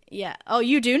 Yeah. Oh,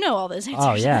 you do know all those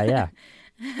answers. Oh, yeah.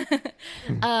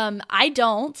 I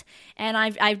don't, and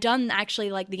I've done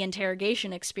actually like the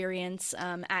interrogation experience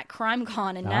at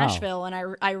CrimeCon in Nashville, and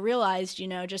I realized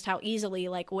just how easily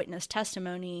like witness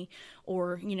testimony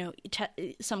or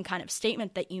some kind of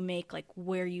statement that you make, like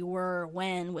where you were,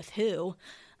 when, with who,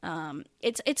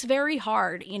 it's very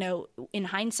hard. In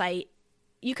hindsight,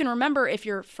 you can remember if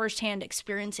you're firsthand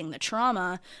experiencing the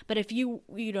trauma, but if you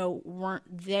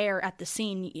weren't there at the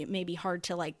scene, it may be hard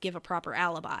to like give a proper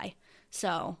alibi.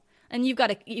 So, and you've got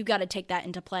to take that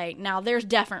into play. Now, there's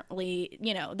definitely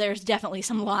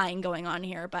some lying going on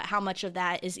here, but how much of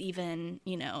that is even,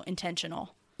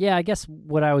 intentional? Yeah, I guess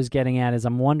what I was getting at is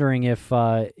I'm wondering if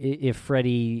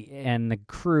Freddie and the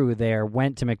crew there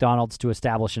went to McDonald's to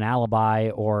establish an alibi,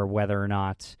 or whether or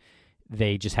not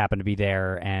they just happened to be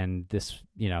there and this,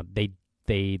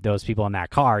 those people in that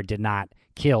car did not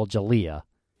kill Jalea.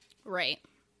 Right.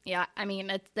 Yeah, I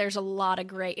mean, there's a lot of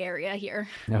gray area here.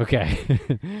 Okay.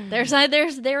 there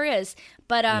is.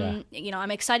 But, Yeah.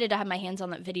 I'm excited to have my hands on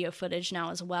that video footage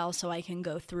now as well, so I can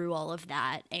go through all of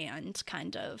that and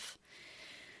kind of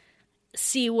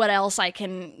see what else I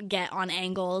can get on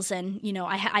angles. And,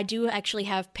 I do actually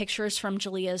have pictures from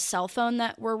Jalea's cell phone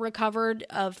that were recovered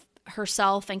of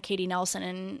herself and Katie Nelson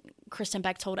and Kristen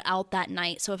Bechtold out that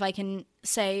night. So if I can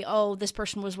say, oh, this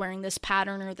person was wearing this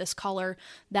pattern or this color,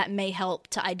 that may help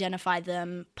to identify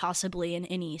them possibly in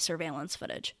any surveillance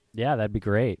footage. Yeah, that'd be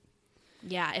great.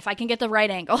 Yeah, if I can get the right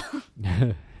angle.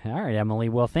 All right, Emily.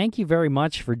 Well, thank you very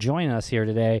much for joining us here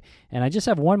today. And I just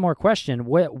have one more question.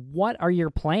 What are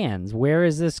your plans? Where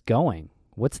is this going?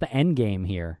 What's the end game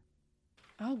here?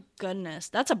 Oh, goodness.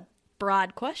 That's a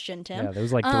broad question, Tim. Yeah, there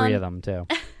was like 3 of them, too.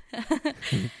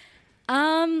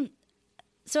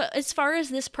 So as far as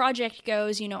this project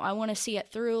goes, I want to see it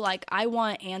through. Like, I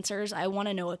want answers. I want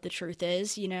to know what the truth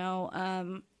is,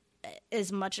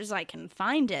 as much as I can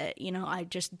find it. I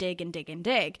just dig and dig and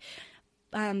dig.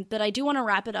 But I do want to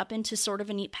wrap it up into sort of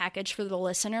a neat package for the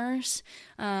listeners.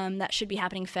 That should be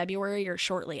happening February or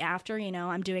shortly after.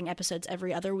 I'm doing episodes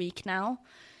every other week now.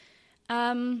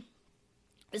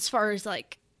 As far as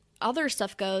like other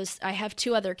stuff goes, I have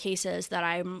 2 other cases that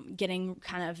I'm getting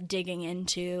kind of digging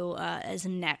into as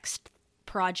next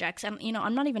projects. And,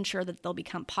 I'm not even sure that they'll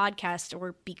become podcasts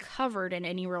or be covered in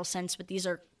any real sense, but these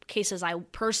are cases I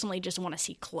personally just want to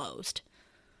see closed.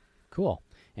 Cool.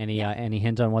 Any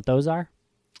hint on what those are?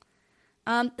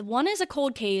 One is a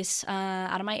cold case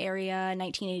out of my area in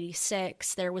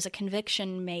 1986. There was a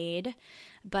conviction made,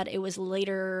 but it was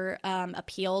later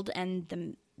appealed,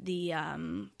 and the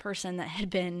person that had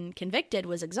been convicted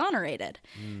was exonerated.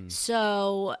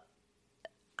 So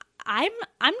I'm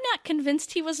not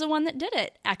convinced he was the one that did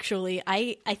it, actually.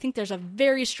 I think there's a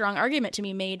very strong argument to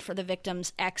be made for the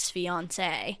victim's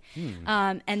ex-fiancé.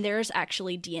 And there's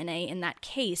actually DNA in that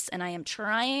case, and I am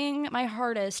trying my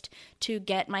hardest to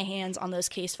get my hands on those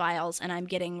case files, and I'm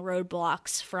getting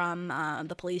roadblocks from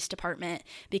the police department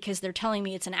because they're telling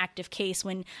me it's an active case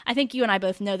when I think you and I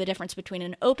both know the difference between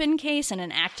an open case and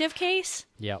an active case.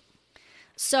 Yep.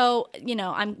 So,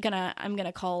 I'm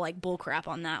gonna call like bullcrap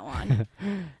on that one.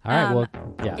 All right. Well,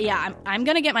 yeah, I'm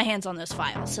gonna get my hands on those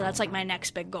files. So that's like my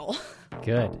next big goal.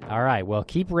 Good. All right. Well,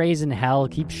 keep raising hell.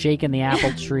 Keep shaking the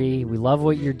apple tree. We love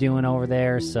what you're doing over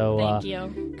there. So thank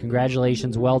you.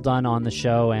 Congratulations. Well done on the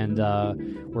show, and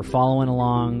we're following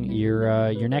along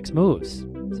your next moves.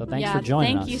 So thanks for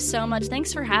joining us. Thank you so much.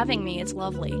 Thanks for having me. It's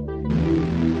lovely.